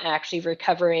not actually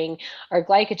recovering our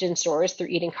glycogen stores through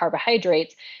eating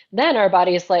carbohydrates, then our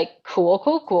body is like, cool,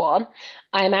 cool, cool.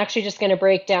 I'm actually just going to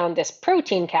break down this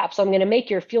protein cap. So I'm going to make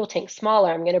your fuel tank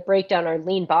smaller. I'm going to break down our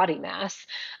lean body mass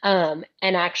and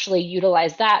actually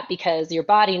utilize that because your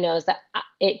body knows that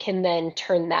it can then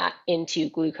turn that into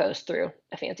glucose through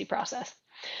a fancy process.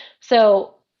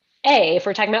 So, if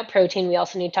we're talking about protein, we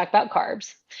also need to talk about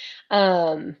carbs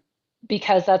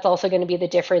because that's also going to be the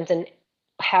difference in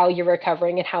how you're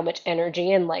recovering and how much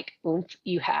energy and like oomph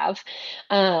you have.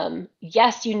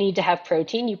 Yes, you need to have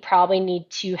protein. You probably need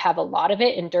to have a lot of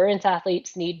it. Endurance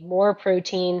athletes need more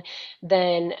protein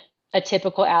than a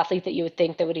typical athlete that you would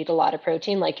think that would eat a lot of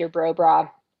protein, like your bro bra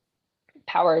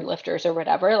power lifters or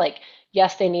whatever, like,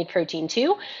 yes, they need protein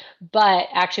too. But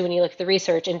actually, when you look at the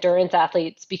research, endurance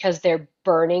athletes, because they're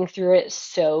burning through it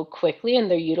so quickly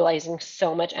and they're utilizing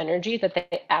so much energy, that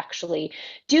they actually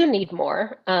do need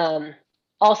more.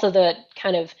 Also, the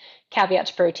kind of caveat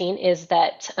to protein is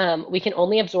that we can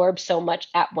only absorb so much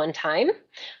at one time.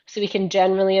 So we can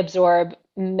generally absorb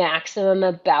maximum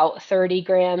about 30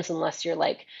 grams, unless you're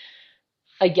like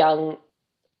a young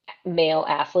male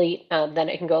athlete, then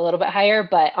it can go a little bit higher.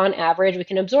 But on average, we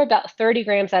can absorb about 30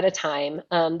 grams at a time.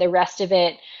 The rest of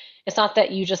it, it's not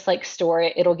that you just like store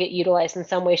it, it'll get utilized in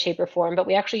some way, shape, or form, but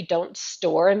we actually don't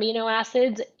store amino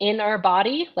acids in our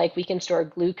body. Like we can store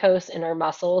glucose in our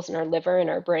muscles and our liver and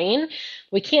our brain.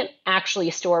 We can't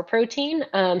actually store protein.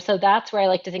 So that's where I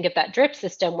like to think of that drip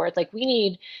system, where it's like we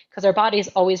need, because our body's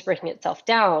always breaking itself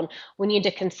down, we need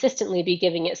to consistently be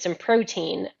giving it some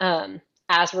protein.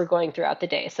 As we're going throughout the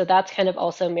day. So that's kind of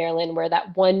also, Marilyn, where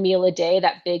that one meal a day,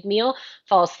 that big meal,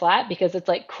 falls flat, because it's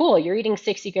like, cool, you're eating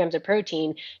 60 grams of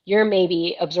protein, you're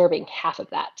maybe absorbing half of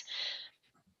that.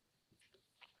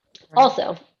 Right.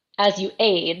 Also, as you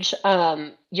age,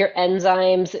 your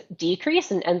enzymes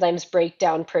decrease, and enzymes break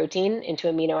down protein into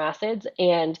amino acids.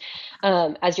 And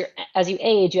as you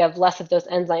age, you have less of those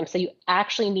enzymes, so you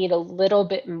actually need a little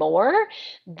bit more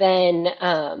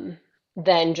than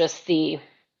just the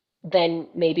than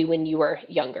maybe when you were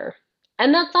younger.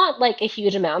 And that's not like a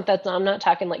huge amount. I'm not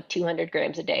talking like 200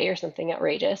 grams a day or something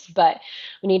outrageous, but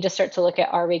we need to start to look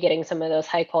at, are we getting some of those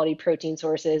high quality protein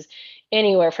sources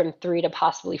anywhere from 3 to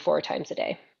possibly 4 times a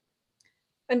day.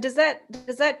 And does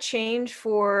that change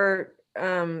for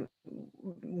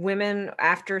women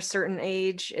after a certain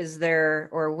age? Is there,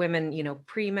 or women,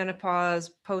 pre-menopause,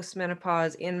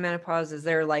 post-menopause, in menopause, is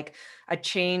there like a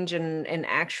change in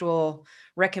actual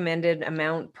recommended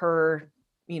amount per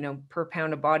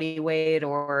pound of body weight,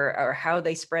 or how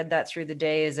they spread that through the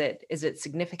day? Is it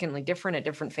significantly different at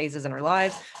different phases in our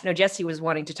lives? I know Jesse was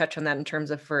wanting to touch on that in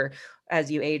terms of for as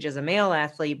you age as a male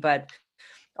athlete, but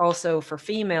also for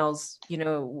females,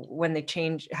 when they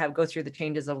go through the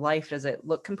changes of life, does it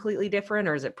look completely different,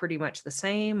 or is it pretty much the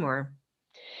same? Or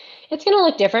it's going to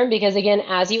look different because, again,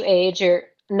 as you age, you're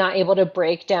not able to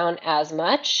break down as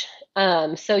much.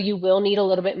 So you will need a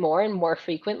little bit more and more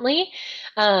frequently.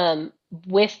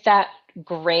 With that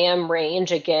gram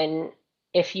range, again,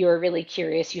 if you're really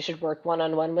curious, you should work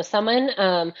one-on-one with someone.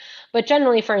 But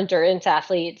generally for endurance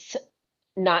athletes,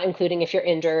 not including if you're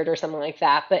injured or something like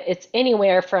that, but it's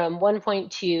anywhere from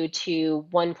 1.2 to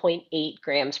 1.8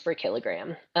 grams per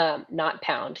kilogram, not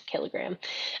pound, kilogram.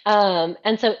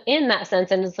 And so in that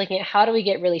sense, and it's looking at how do we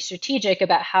get really strategic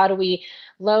about how do we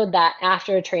load that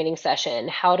after a training session?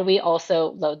 How do we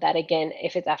also load that again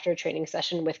if it's after a training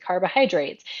session with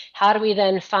carbohydrates? How do we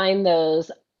then find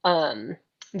those,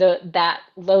 that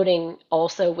loading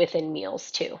also within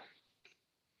meals too?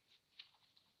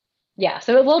 Yeah,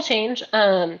 so it will change.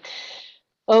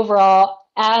 Overall,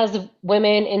 as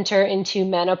women enter into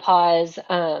menopause,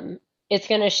 it's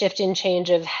going to shift and change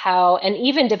of how, and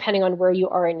even depending on where you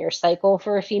are in your cycle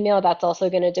for a female, that's also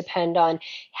going to depend on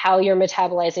how you're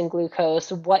metabolizing glucose,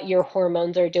 what your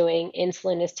hormones are doing.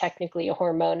 Insulin is technically a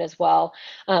hormone as well.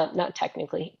 Not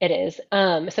technically, it is.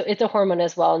 So it's a hormone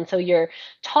as well. And so your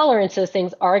tolerance, those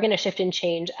things are going to shift and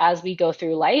change as we go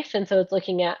through life. And so it's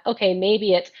looking at, okay,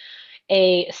 maybe it's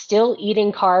still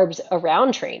eating carbs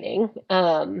around training,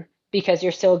 because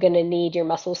you're still going to need your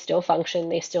muscles still function.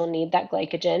 They still need that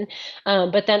glycogen.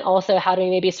 But then also, how do we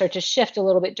maybe start to shift a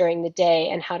little bit during the day,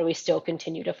 and how do we still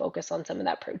continue to focus on some of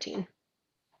that protein?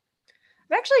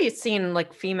 I've actually seen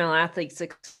like female athletes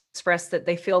express that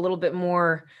they feel a little bit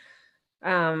more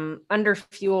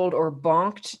underfueled or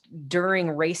bonked during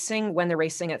racing, when they're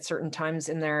racing at certain times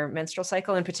in their menstrual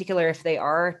cycle. In particular, if they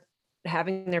are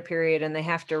having their period and they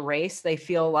have to race, they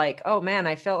feel like, oh man,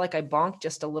 I felt like I bonked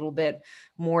just a little bit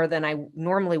more than I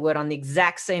normally would on the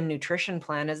exact same nutrition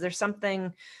plan. Is there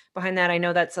something behind that? I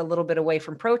know that's a little bit away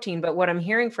from protein, but what I'm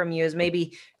hearing from you is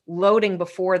maybe loading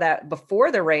before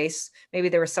the race, maybe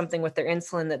there was something with their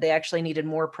insulin that they actually needed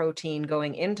more protein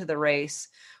going into the race,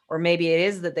 or maybe it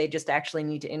is that they just actually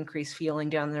need to increase fueling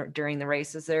during the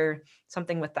race. Is there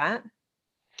something with that?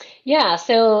 Yeah,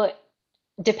 so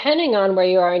depending on where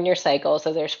you are in your cycle,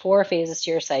 so there's 4 phases to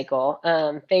your cycle.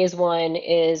 Phase 1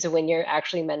 is when you're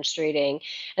actually menstruating,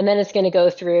 and then it's going to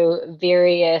go through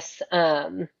various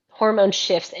hormone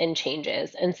shifts and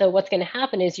changes. And so what's going to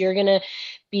happen is you're going to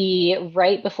be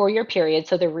right before your period.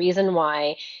 So the reason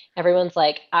why everyone's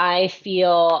like, I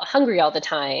feel hungry all the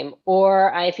time,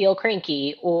 or I feel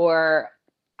cranky, or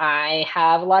I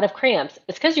have a lot of cramps.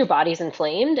 It's because your body's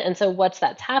inflamed. And so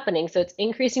that's happening? So it's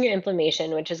increasing your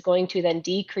inflammation, which is going to then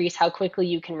decrease how quickly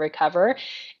you can recover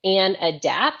and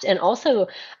adapt. And also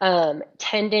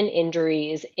tendon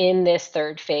injuries in this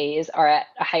third phase are at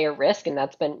a higher risk. And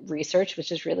that's been researched,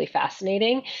 which is really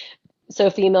fascinating.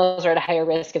 So females are at a higher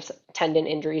risk of tendon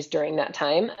injuries during that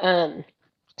time.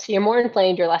 So you're more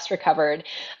inflamed, you're less recovered.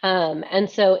 And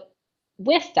so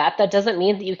with that, that doesn't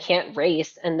mean that you can't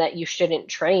race and that you shouldn't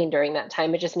train during that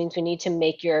time. It just means we need to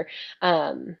make your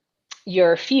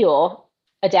fuel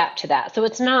adapt to that. So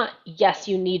it's not, yes,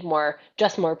 you need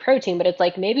just more protein, but it's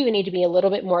like maybe we need to be a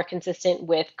little bit more consistent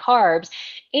with carbs,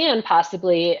 and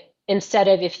possibly instead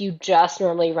of, if you just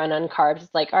normally run on carbs,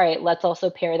 it's like, all right, let's also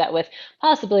pair that with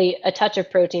possibly a touch of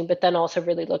protein, but then also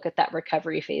really look at that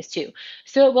recovery phase too.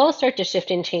 So it will start to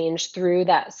shift and change through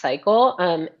that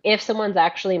cycle. If someone's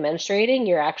actually menstruating,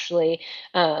 you're actually,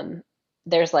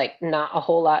 there's like not a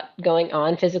whole lot going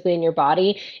on physically in your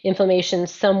body. Inflammation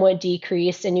somewhat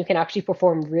decreased, and you can actually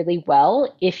perform really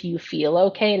well if you feel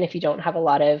okay and if you don't have a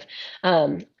lot of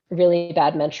really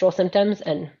bad menstrual symptoms.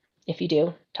 And if you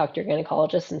do, talk to your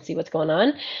gynecologist and see what's going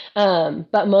on.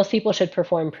 But most people should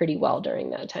perform pretty well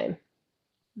during that time.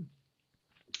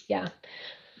 Yeah.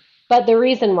 But the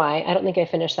reason why, I don't think I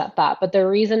finished that thought, but the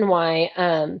reason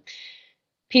why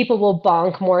people will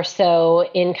bonk more so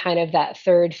in kind of that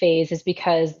third phase is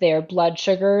because their blood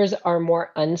sugars are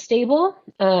more unstable,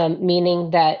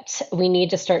 meaning that we need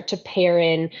to start to pair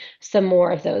in some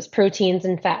more of those proteins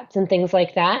and fats and things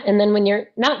like that. And then when you're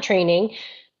not training,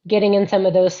 getting in some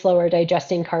of those slower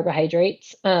digesting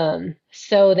carbohydrates,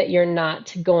 so that you're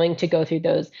not going to go through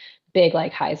those big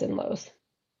like highs and lows.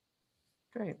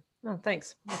 Great. Oh,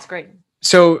 thanks. That's great.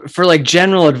 So for like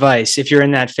general advice, if you're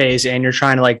in that phase and you're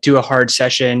trying to like do a hard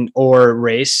session or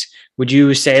race, would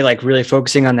you say like really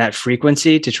focusing on that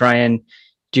frequency to try and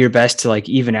do your best to like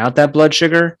even out that blood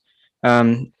sugar?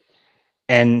 And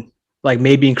like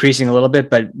maybe increasing a little bit,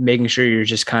 but making sure you're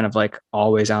just kind of like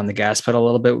always on the gas pedal a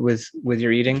little bit with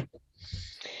your eating?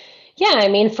 Yeah, I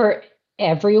mean, for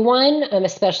everyone,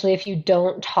 especially if you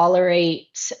don't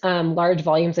tolerate large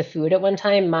volumes of food at one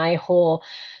time, my whole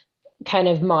kind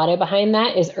of motto behind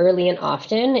that is early and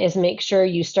often, is make sure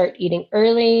you start eating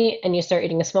early and you start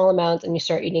eating a small amounts and you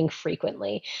start eating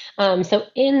frequently. So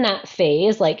in that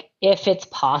phase, like if it's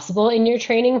possible in your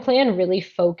training plan, really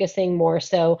focusing more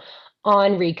so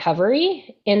on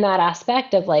recovery in that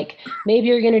aspect of like, maybe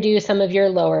you're going to do some of your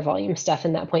lower volume stuff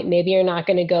in that point. Maybe you're not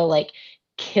going to go like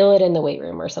kill it in the weight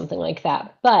room or something like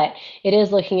that. But it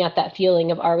is looking at that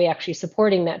feeling of, are we actually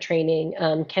supporting that training?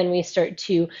 Can we start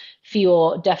to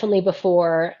fuel definitely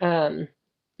before,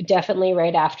 definitely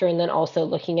right after, and then also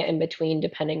looking at in between,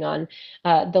 depending on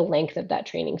the length of that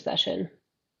training session.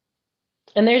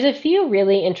 And there's a few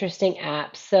really interesting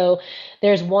apps. So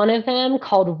there's one of them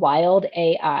called Wild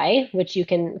AI, which you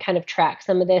can kind of track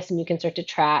some of this, and you can start to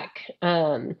track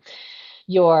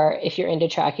if you're into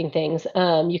tracking things,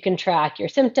 you can track your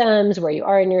symptoms, where you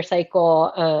are in your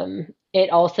cycle. It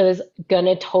also is going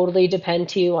to totally depend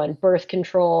too on birth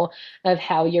control of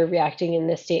how you're reacting in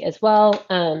this state as well.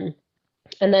 And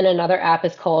then another app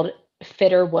is called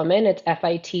Fitter Woman. It's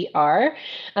FITR.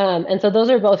 And so those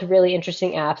are both really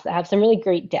interesting apps that have some really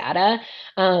great data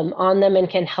on them and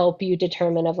can help you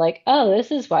determine of like, oh,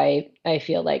 this is why I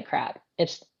feel like crap.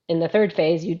 It's in the third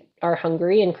phase, you are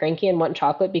hungry and cranky and want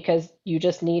chocolate because you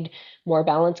just need more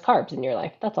balanced carbs in your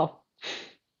life. That's all.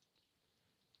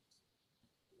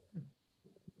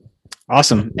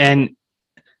 Awesome. And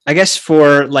I guess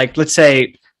for like, let's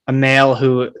say a male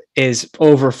who is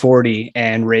over 40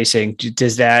 and racing, do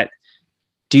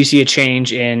you see a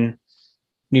change in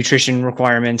nutrition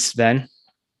requirements then?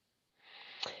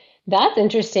 That's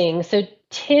interesting. So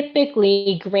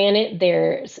typically, granted,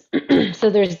 there's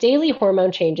daily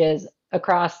hormone changes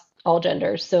across all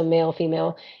genders, so male,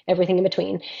 female, everything in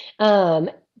between.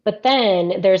 But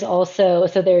then there's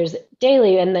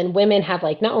daily, and then women have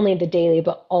like not only the daily,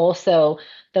 but also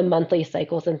the monthly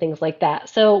cycles and things like that.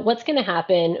 So what's going to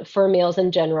happen for males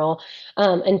in general,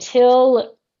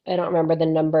 until, I don't remember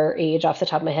the age off the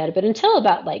top of my head, but until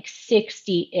about like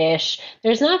 60-ish,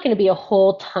 there's not going to be a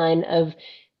whole ton of,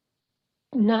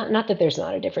 not that there's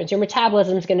not a difference. Your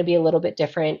metabolism is going to be a little bit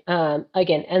different.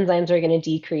 Again, enzymes are going to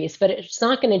decrease, but it's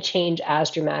not going to change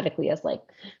as dramatically as like,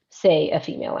 say, a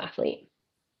female athlete.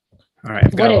 All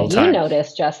right. What have you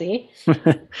noticed, Jesse?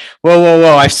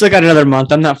 Whoa. I've still got another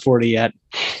month. I'm not 40 yet.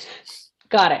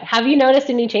 Got it. Have you noticed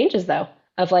any changes though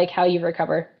of like how you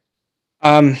recover?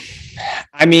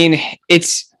 I mean,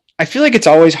 I feel like it's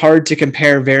always hard to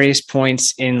compare various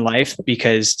points in life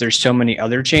because there's so many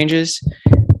other changes.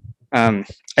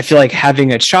 I feel like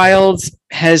having a child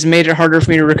has made it harder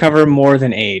for me to recover more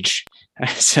than age.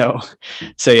 So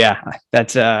yeah,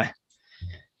 that's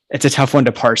it's a tough one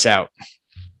to parse out.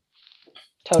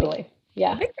 Totally.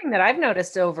 Yeah. The big thing that I've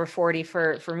noticed over 40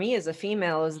 for me as a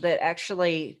female is that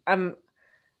actually I'm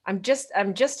just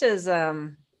as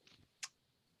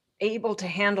able to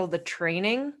handle the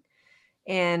training,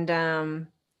 and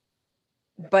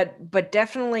but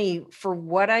definitely for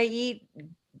what I eat,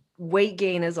 weight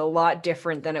gain is a lot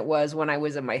different than it was when I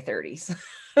was in my 30s.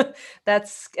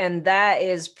 That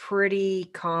is pretty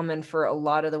common for a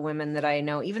lot of the women that I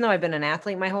know. Even though I've been an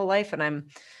athlete my whole life and I'm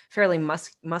fairly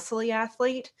muscly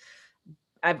athlete,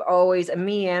 I've always,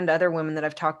 me and other women that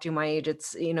I've talked to my age,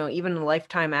 it's, even a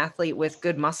lifetime athlete with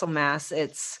good muscle mass,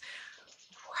 it's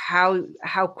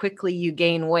how quickly you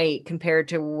gain weight compared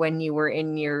to when you were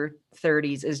in your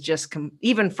 30s is just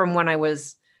even from when I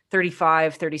was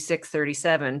 35, 36,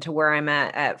 37 to where I'm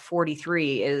at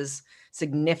 43 is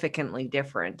significantly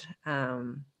different.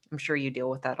 I'm sure you deal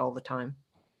with that all the time.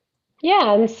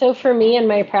 Yeah, and so for me in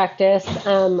my practice,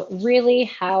 really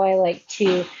how I like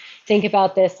to think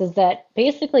about this is that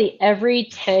basically every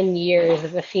 10 years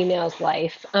of a female's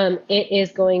life, it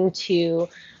is going to,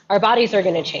 our bodies are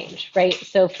going to change, right?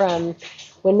 So from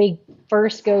when we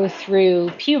first go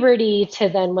through puberty to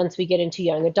then once we get into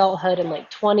young adulthood and like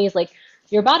 20s, like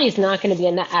your body's not going to be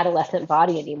in that adolescent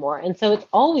body anymore. And so it's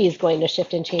always going to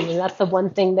shift and change. And that's the one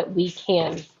thing that we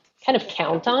can kind of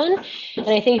count on. And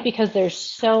I think because there's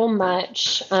so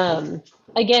much,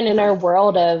 again, in our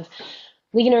world of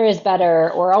leaner is better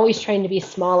or always trying to be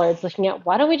smaller, it's looking at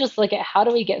why don't we just look at how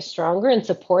do we get stronger and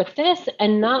support this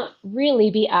and not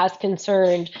really be as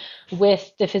concerned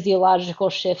with the physiological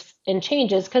shifts and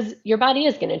changes because your body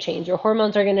is going to change. Your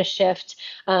hormones are going to shift.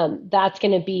 There's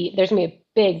going to be a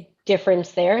big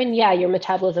difference there. And yeah, your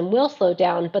metabolism will slow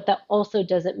down, but that also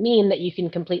doesn't mean that you can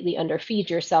completely underfeed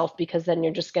yourself because then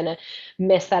you're just going to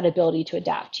miss that ability to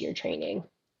adapt to your training.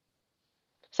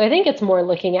 So I think it's more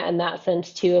looking at in that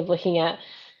sense too, of looking at,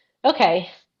 okay,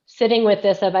 sitting with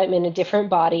this of I'm in a different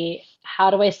body.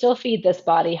 How do I still feed this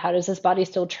body? How does this body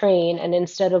still train? And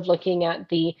instead of looking at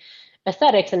the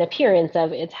aesthetics and appearance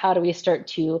of it's how do we start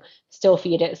to still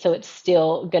feed it so it's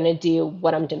still going to do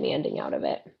what I'm demanding out of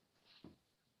it,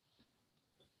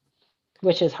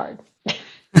 which is hard.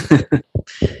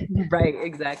 Right,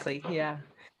 exactly. Yeah.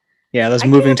 Yeah, those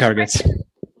moving targets.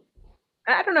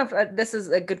 I don't know if this is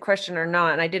a good question or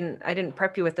not, and I didn't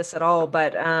prep you with this at all,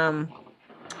 but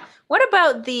what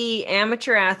about the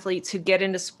amateur athletes who get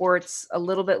into sports a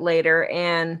little bit later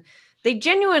and they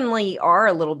genuinely are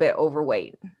a little bit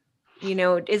overweight?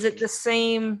 Is it the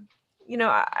same?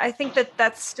 I think that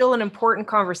that's still an important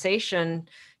conversation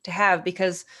to have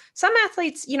because some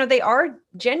athletes, they are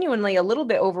genuinely a little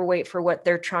bit overweight for what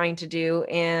they're trying to do,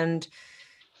 and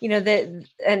that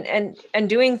and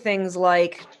doing things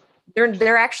like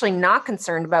they're actually not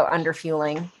concerned about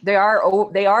underfueling. They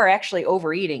are actually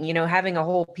overeating. Having a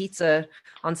whole pizza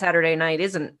on Saturday night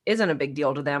isn't a big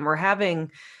deal to them, or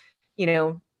having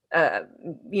uh,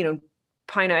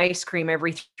 pint of ice cream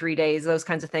every 3 days, those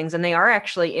kinds of things. And they are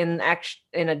actually in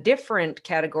a different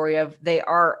category of they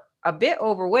are a bit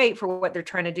overweight for what they're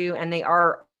trying to do, and they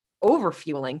are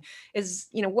overfueling.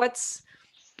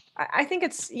 I think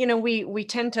it's, we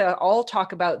tend to all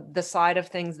talk about the side of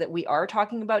things that we are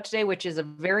talking about today, which is a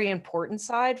very important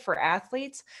side for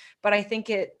athletes. But I think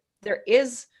there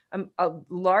is a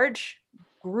large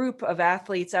group of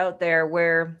athletes out there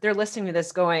where they're listening to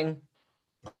this going,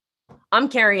 I'm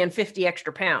carrying 50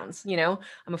 extra pounds.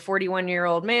 I'm a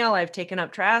 41-year-old male. I've taken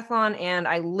up triathlon and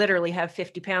I literally have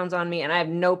 50 pounds on me and I have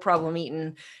no problem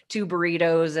eating 2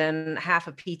 burritos and half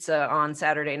a pizza on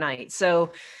Saturday night.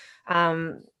 So,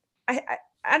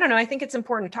 I don't know. I think it's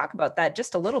important to talk about that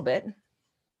just a little bit.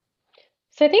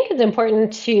 So I think it's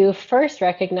important to first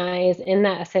recognize in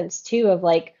that sense too of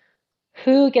like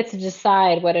who gets to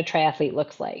decide what a triathlete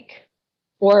looks like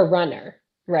or a runner,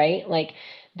 right? Like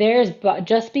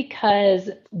just because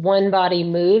one body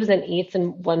moves and eats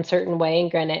in one certain way, and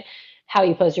granted, how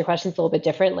you pose your questions is a little bit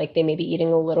different, like they may be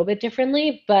eating a little bit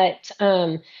differently, but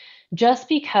just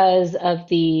because of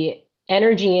the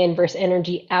energy in versus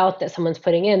energy out that someone's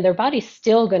putting in, their body's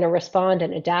still going to respond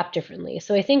and adapt differently.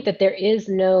 So I think that there is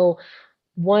no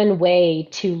one way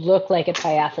to look like a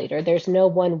triathlete or there's no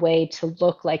one way to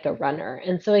look like a runner.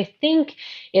 And so I think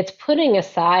it's putting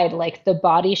aside like the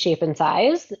body shape and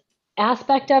size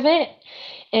aspect of it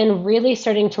and really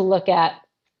starting to look at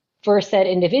for said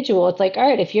individual. It's like, all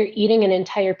right, if you're eating an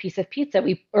entire piece of pizza,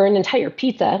 or an entire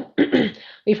pizza,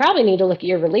 we probably need to look at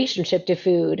your relationship to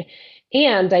food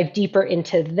and dive deeper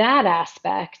into that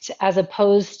aspect as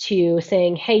opposed to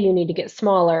saying, hey, you need to get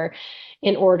smaller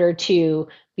in order to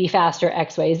be faster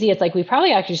XYZ. It's like we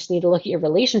probably actually just need to look at your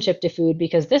relationship to food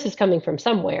because this is coming from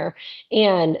somewhere.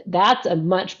 And that's a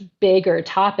much bigger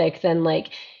topic than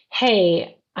like,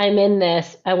 hey, I'm in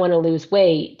this, I want to lose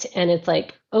weight. And it's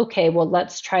like, okay, well,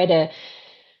 let's try to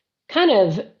kind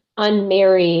of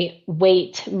unmarry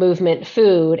weight, movement,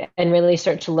 food, and really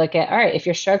start to look at, all right, if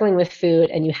you're struggling with food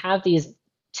and you have these,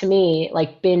 to me,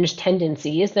 like binge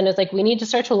tendencies, then it's like we need to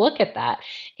start to look at that.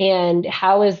 And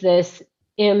how is this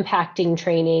impacting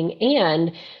training?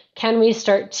 And can we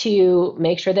start to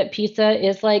make sure that pizza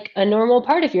is like a normal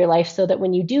part of your life so that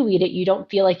when you do eat it, you don't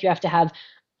feel like you have to have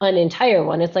an entire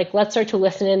one? It's like, let's start to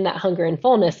listen in that hunger and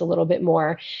fullness a little bit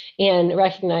more and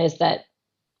recognize that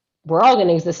we're all going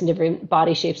to exist in different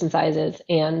body shapes and sizes,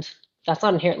 and that's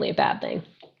not inherently a bad thing.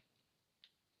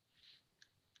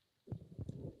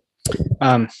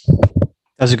 That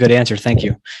was a good answer. Thank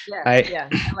you. Yeah,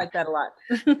 I like that a lot.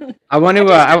 I want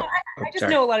to. I just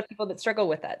know a lot of people that struggle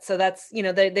with that. So that's,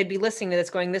 they'd be listening to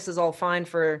this going, this is all fine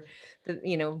for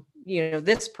the,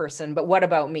 this person, but what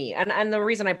about me? And the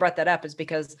reason I brought that up is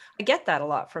because I get that a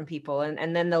lot from people,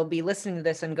 and then they'll be listening to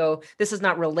this and go, this is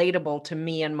not relatable to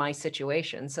me and my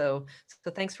situation. So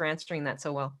thanks for answering that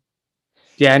so well.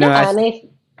 Yeah, I know.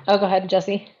 Oh, go ahead,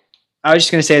 Jesse. I was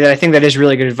just going to say that I think that is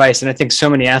really good advice. And I think so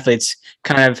many athletes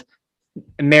kind of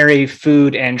marry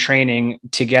food and training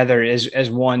together as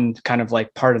one kind of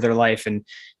like part of their life. And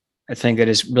I think that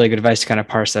is really good advice to kind of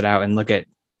parse that out and look at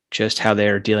just how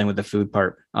they're dealing with the food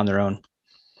part on their own.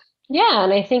 Yeah,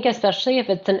 and I think especially if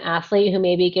it's an athlete who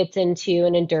maybe gets into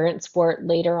an endurance sport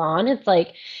later on, it's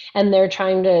like, and they're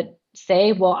trying to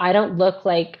say, well, I don't look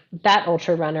like that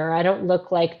ultra runner, I don't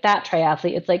look like that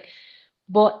triathlete. It's like,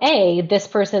 well, this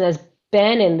person has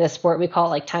been in this sport, we call it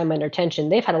like time under tension.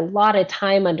 They've had a lot of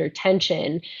time under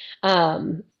tension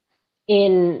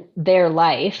in their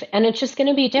life, and it's just going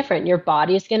to be different. Your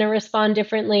body's going to respond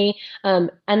differently,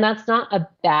 and that's not a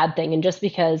bad thing. And just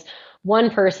because one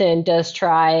person does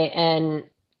try and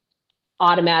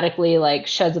automatically like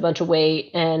sheds a bunch of weight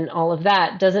and all of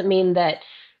that doesn't mean that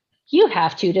you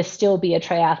have to still be a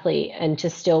triathlete and to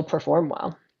still perform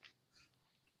well.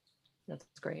 That's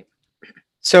great.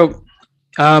 So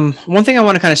one thing I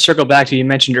want to kind of circle back to, you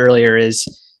mentioned earlier, is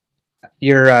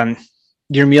your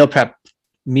meal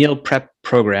prep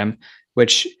program,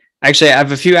 which actually I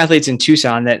have a few athletes in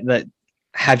Tucson that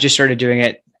have just started doing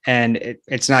it, and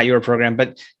it's not your program,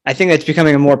 but I think that's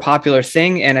becoming a more popular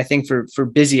thing. And I think for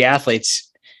busy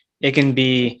athletes, it can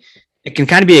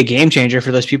kind of be a game changer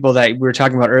for those people that we were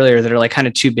talking about earlier that are like kind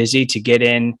of too busy to get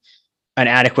in an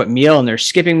adequate meal, and they're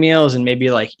skipping meals and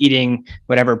maybe like eating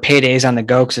whatever paydays on the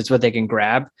go because it's what they can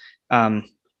grab.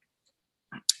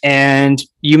 And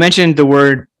you mentioned the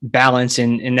word balance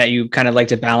in that you kind of like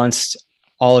to balance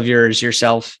all of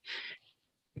yourself.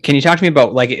 Can you talk to me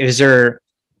about, like, is there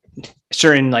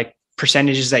certain like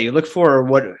percentages that you look for,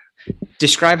 or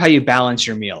describe how you balance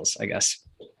your meals, I guess?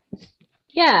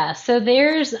 Yeah, so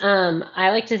there's I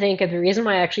like to think of the reason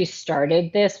why I actually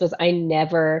started this was as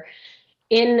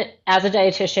a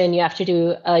dietitian, you have to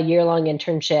do a year-long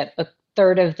internship. A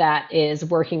third of that is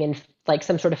working in like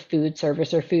some sort of food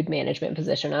service or food management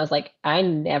position. I was like, I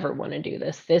never want to do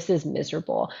this. This is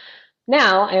miserable.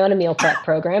 Now I own a meal prep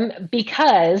program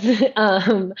because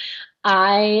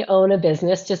I own a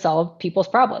business to solve people's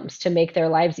problems, to make their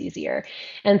lives easier.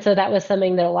 And so that was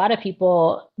something that a lot of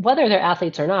people, whether they're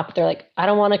athletes or not, but they're like, I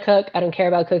don't want to cook. I don't care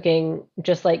about cooking.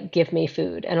 Just like give me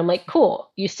food. And I'm like,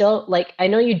 cool. You still like, I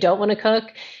know you don't want to cook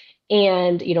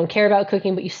and you don't care about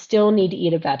cooking, but you still need to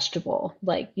eat a vegetable.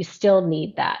 Like you still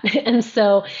need that. And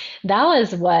so that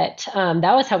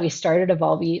was how we started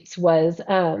Evolve Eats, was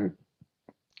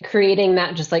creating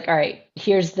that, just like, all right,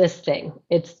 here's this thing.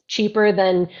 It's cheaper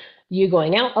than you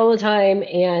going out all the time,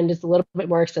 and it's a little bit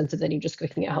more expensive than you just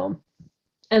cooking at home.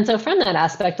 And so from that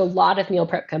aspect, a lot of meal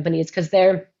prep companies, because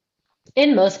they're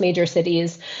in most major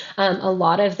cities, a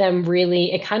lot of them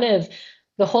really,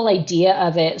 the whole idea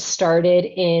of it started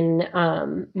in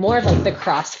more of like the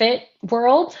CrossFit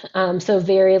world. So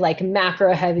very like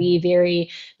macro heavy,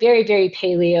 very, very, very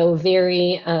paleo,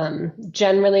 very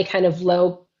generally kind of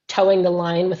low, towing the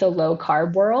line with a low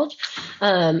carb world.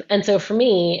 And so for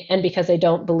me, and because I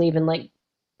don't believe in like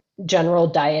general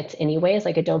diets anyways,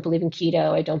 like I don't believe in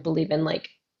keto, I don't believe in like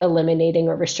eliminating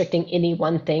or restricting any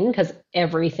one thing because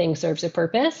everything serves a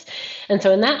purpose. And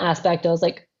so in that aspect, I was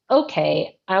like,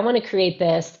 okay, I want to create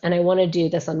this and I want to do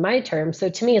this on my terms. So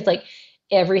to me, it's like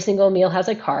every single meal has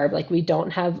a carb. Like we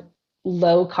don't have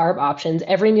low carb options.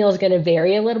 Every meal is going to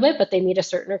vary a little bit, but they meet a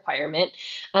certain requirement.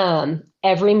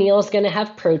 Every meal is going to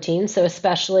have protein. So,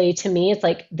 especially to me, it's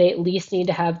like they at least need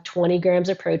to have 20 grams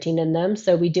of protein in them.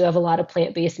 So, we do have a lot of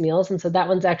plant based meals. And so, that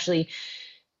one's actually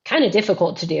kind of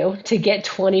difficult to do to get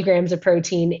 20 grams of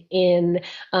protein in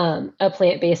a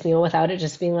plant-based meal without it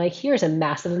just being like, here's a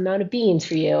massive amount of beans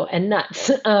for you and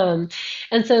nuts. And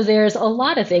so there's a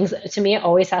lot of things. To me, it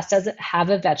always has to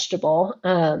have a vegetable,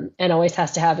 and always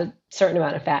has to have a certain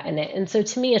amount of fat in it. And so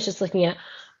to me, it's just looking at,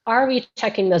 are we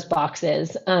checking those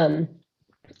boxes?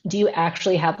 Do you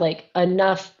actually have like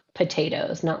enough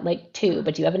potatoes, not like two,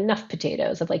 but do you have enough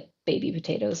potatoes of like baby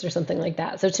potatoes or something like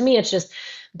that? So to me, it's just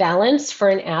balance for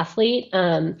an athlete.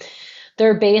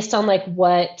 They're based on like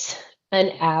what an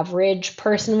average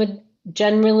person would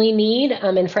generally need.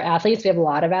 And for athletes, we have a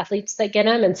lot of athletes that get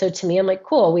them. And so to me, I'm like,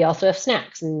 cool, we also have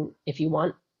snacks. And if you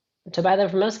want to buy them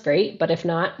from us, great. But if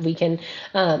not, we can,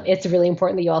 it's really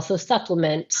important that you also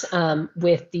supplement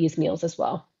with these meals as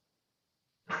well.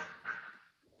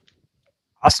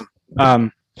 Awesome.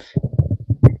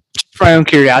 For my own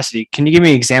curiosity, can you give me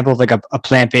an example of like a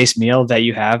plant-based meal that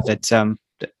you have that,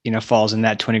 falls in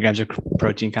that 20 grams of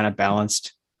protein kind of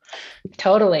balanced?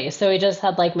 Totally. So we just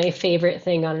had like my favorite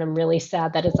thing on. I'm really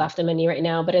sad that it's off the menu right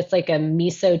now, but it's like a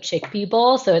miso chickpea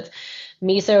bowl. So it's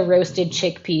miso roasted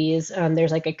chickpeas.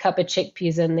 There's like a cup of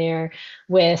chickpeas in there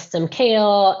with some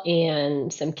kale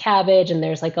and some cabbage, and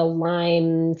there's like a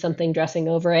lime something dressing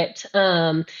over it.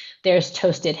 There's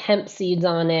toasted hemp seeds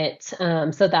on it.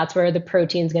 So that's where the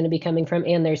protein is going to be coming from,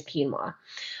 and there's quinoa.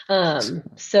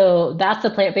 So that's the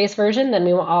plant-based version. Then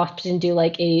we will often do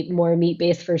like a more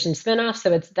meat-based version spinoff.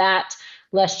 So it's that,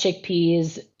 less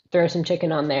chickpeas, throw some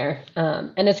chicken on there.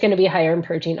 And it's going to be higher in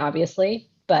protein, obviously,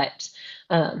 but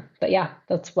yeah,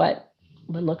 that's what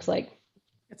it looks like.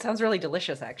 It sounds really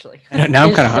delicious, actually. Now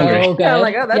I'm kind of hungry. So good. Yeah, I'm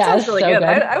like, oh, that sounds really so good.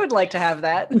 good. I would like to have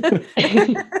that.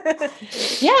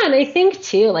 Yeah, and I think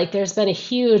too, like there's been a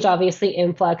huge, obviously,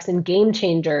 influx in Game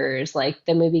Changers, like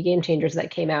the movie Game Changers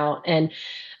that came out, and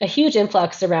a huge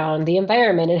influx around the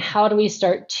environment and how do we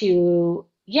start to,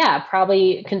 yeah,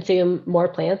 probably consume more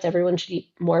plants. Everyone should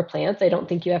eat more plants. I don't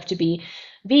think you have to be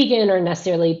vegan or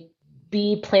necessarily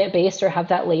be plant-based or have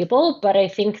that label, but I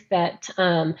think that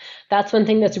that's one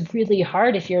thing that's really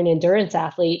hard if you're an endurance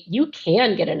athlete. You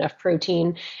can get enough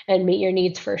protein and meet your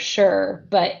needs for sure,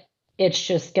 but it's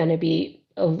just going to be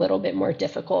a little bit more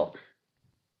difficult.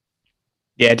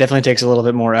 Yeah, it definitely takes a little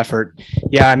bit more effort.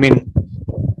 Yeah, I mean,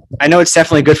 I know it's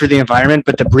definitely good for the environment,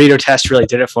 but the burrito test really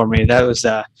did it for me. That was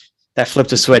that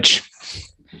flipped a switch.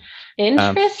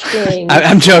 Interesting.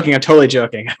 I'm joking. I'm totally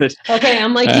joking. Okay,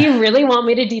 I'm like, do you really want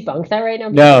me to debunk that right now?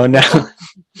 No.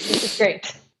 This is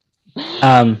great.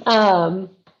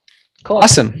 Cool.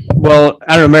 Awesome. Well,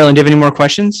 I don't know, Marilyn, do you have any more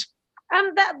questions?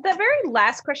 The very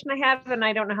last question I have, and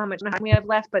I don't know how much time we have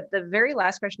left, but the very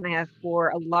last question I have for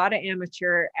a lot of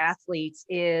amateur athletes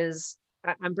is,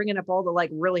 I'm bringing up all the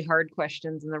like really hard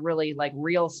questions and the really like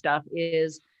real stuff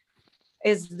is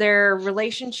their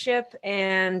relationship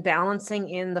and balancing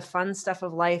in the fun stuff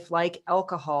of life, like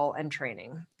alcohol and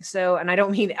training. So, and I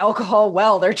don't mean alcohol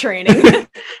while they're training,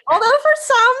 although for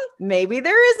some, maybe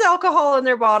there is alcohol in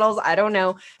their bottles. I don't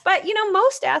know. But,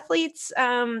 most athletes,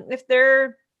 if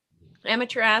they're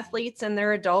amateur athletes and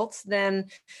they're adults, then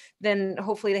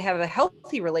hopefully they have a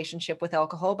healthy relationship with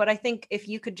alcohol. But I think if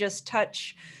you could just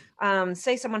touch,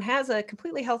 say someone has a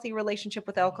completely healthy relationship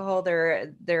with alcohol,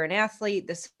 they're an athlete,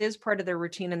 this is part of their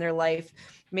routine in their life,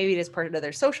 maybe it is part of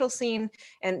their social scene,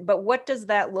 but what does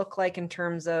that look like in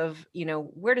terms of,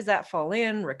 where does that fall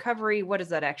in recovery? What does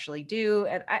that actually do?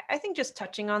 And I think just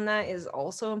touching on that is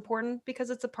also important because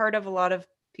it's a part of a lot of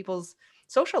people's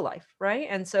social life, right?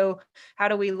 And so how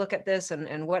do we look at this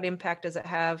and what impact does it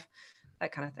have?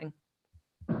 That kind of thing.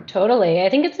 Totally. I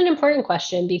think it's an important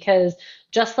question because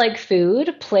just like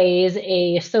food plays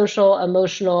a social,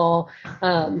 emotional,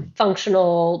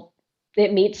 functional,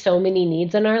 it meets so many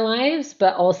needs in our lives,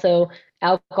 but also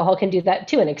alcohol can do that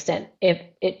to an extent if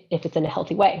it's in a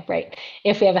healthy way, right?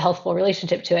 If we have a healthful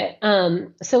relationship to it.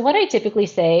 So what I typically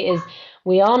say is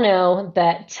we all know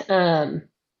that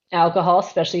alcohol,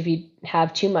 especially if you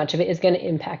have too much of it, is going to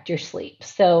impact your sleep.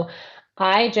 So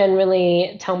I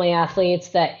generally tell my athletes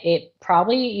that you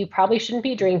probably shouldn't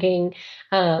be drinking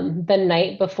the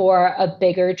night before a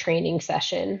bigger training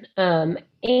session,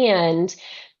 and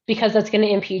because that's going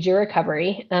to impede your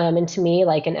recovery. And to me,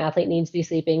 like an athlete needs to be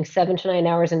sleeping 7 to 9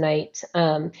 hours a night.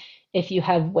 If you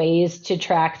have ways to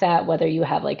track that, whether you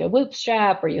have like a Whoop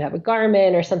strap or you have a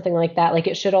Garmin or something like that, like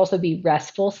it should also be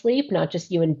restful sleep, not just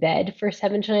you in bed for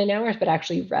 7 to 9 hours, but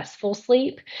actually restful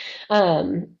sleep.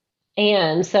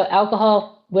 And so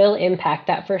alcohol will impact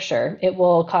that for sure. It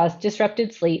will cause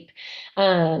disrupted sleep.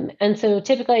 And so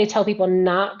typically I tell people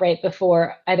not right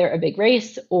before either a big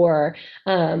race or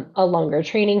a longer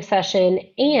training session.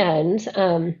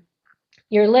 And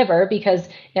your liver, because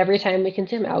every time we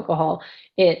consume alcohol,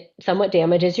 it somewhat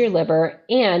damages your liver,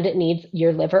 and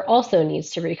your liver also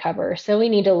needs to recover. So we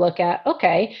need to look at,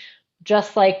 okay,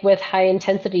 just like with high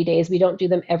intensity days, we don't do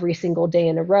them every single day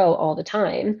in a row all the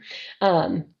time,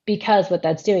 because what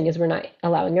that's doing is we're not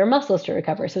allowing your muscles to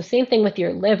recover. So same thing with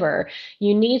your liver.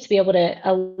 You need to be able to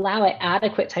allow it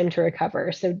adequate time to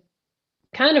recover. So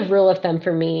kind of rule of thumb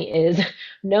for me is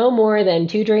no more than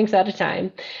 2 drinks at a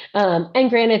time. And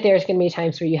granted, there's going to be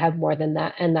times where you have more than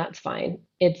that, and that's fine.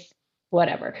 It's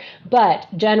whatever. But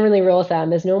generally, rule of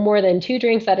thumb is no more than 2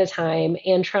 drinks at a time,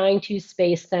 and trying to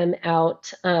space them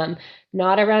out,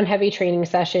 not around heavy training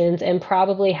sessions, and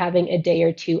probably having a day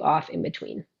or two off in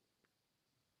between.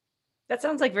 That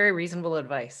sounds like very reasonable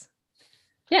advice.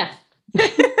 Yeah.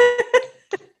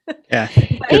 Yeah.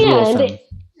 Good rule of And thumb.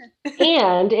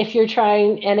 And if you're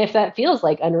trying, and if that feels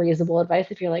like unreasonable advice,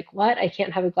 if you're like, what, I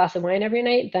can't have a glass of wine every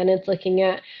night, then it's looking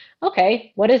at,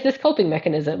 okay, what is this coping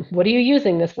mechanism? What are you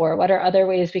using this for? What are other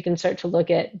ways we can start to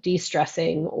look at de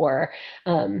stressing or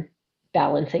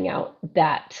balancing out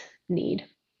that need?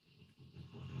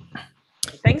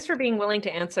 Thanks for being willing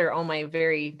to answer all my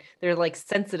they're like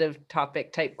sensitive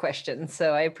topic type questions.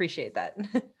 So I appreciate that.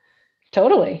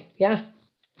 Totally. Yeah.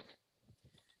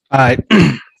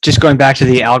 Just going back to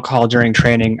the alcohol during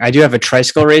training, I do have a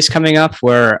tricycle race coming up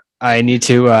where I need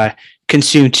to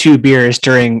consume 2 beers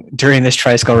during this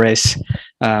tricycle race.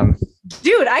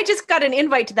 Dude, I just got an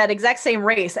invite to that exact same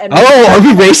race. And are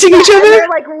we racing each other? They're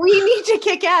like, we need to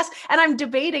kick ass. And I'm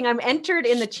debating. I'm entered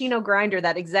in the Chino Grinder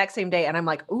that exact same day. And I'm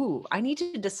like, ooh, I need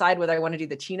to decide whether I want to do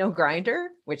the Chino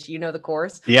Grinder, which the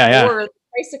course. Yeah. Or the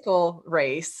tricycle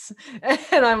race.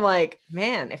 And I'm like,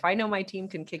 man, if I know my team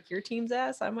can kick your team's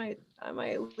ass, I might. I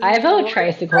vote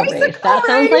tricycle race. That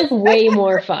sounds like way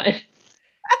more fun.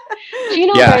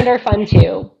 Chino Grinder fun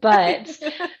too, but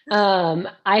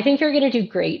I think you're going to do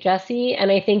great, Jesse. And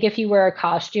I think if you wear a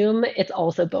costume, it's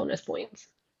also bonus points.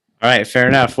 All right, fair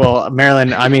enough. Well,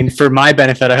 Marilyn, I mean, for my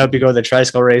benefit, I hope you go to the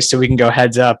tricycle race so we can go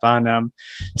heads up on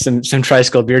some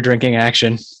tricycle beer drinking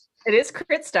action. It is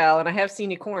crit style, and I have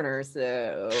seen you corner.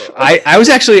 So I was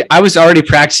already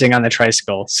practicing on the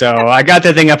tricycle, so I got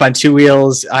the thing up on 2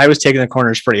 wheels. I was taking the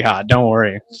corners pretty hot. Don't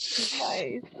worry. Nice.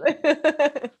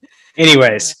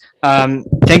 Anyways,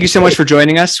 thank you so much for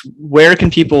joining us. Where can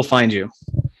people find you?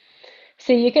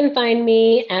 So you can find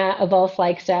me at Evolve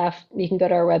Flagstaff. You can go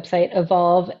to our website,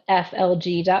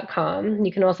 evolveflg.com.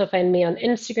 You can also find me on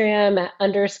Instagram at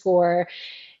 _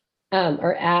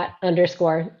 or at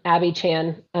 _ Abby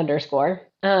Chan _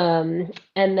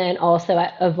 and then also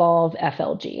at Evolve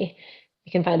FLG.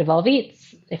 You can find Evolve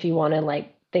Eats if you want to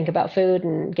think about food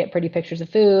and get pretty pictures of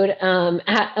food,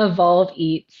 at Evolve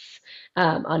Eats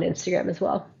on Instagram as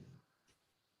well.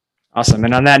 Awesome.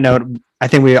 And on that note, I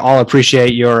think we all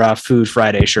appreciate your Food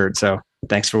Friday shirt. So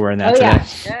thanks for wearing that today.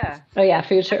 Yeah. Oh yeah,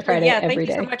 Food Shirt Friday every day. Thank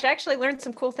you so much. I actually learned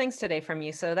some cool things today from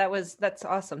you. So that's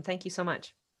awesome. Thank you so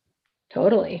much.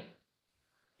 Totally.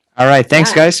 All right.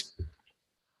 Thanks, guys.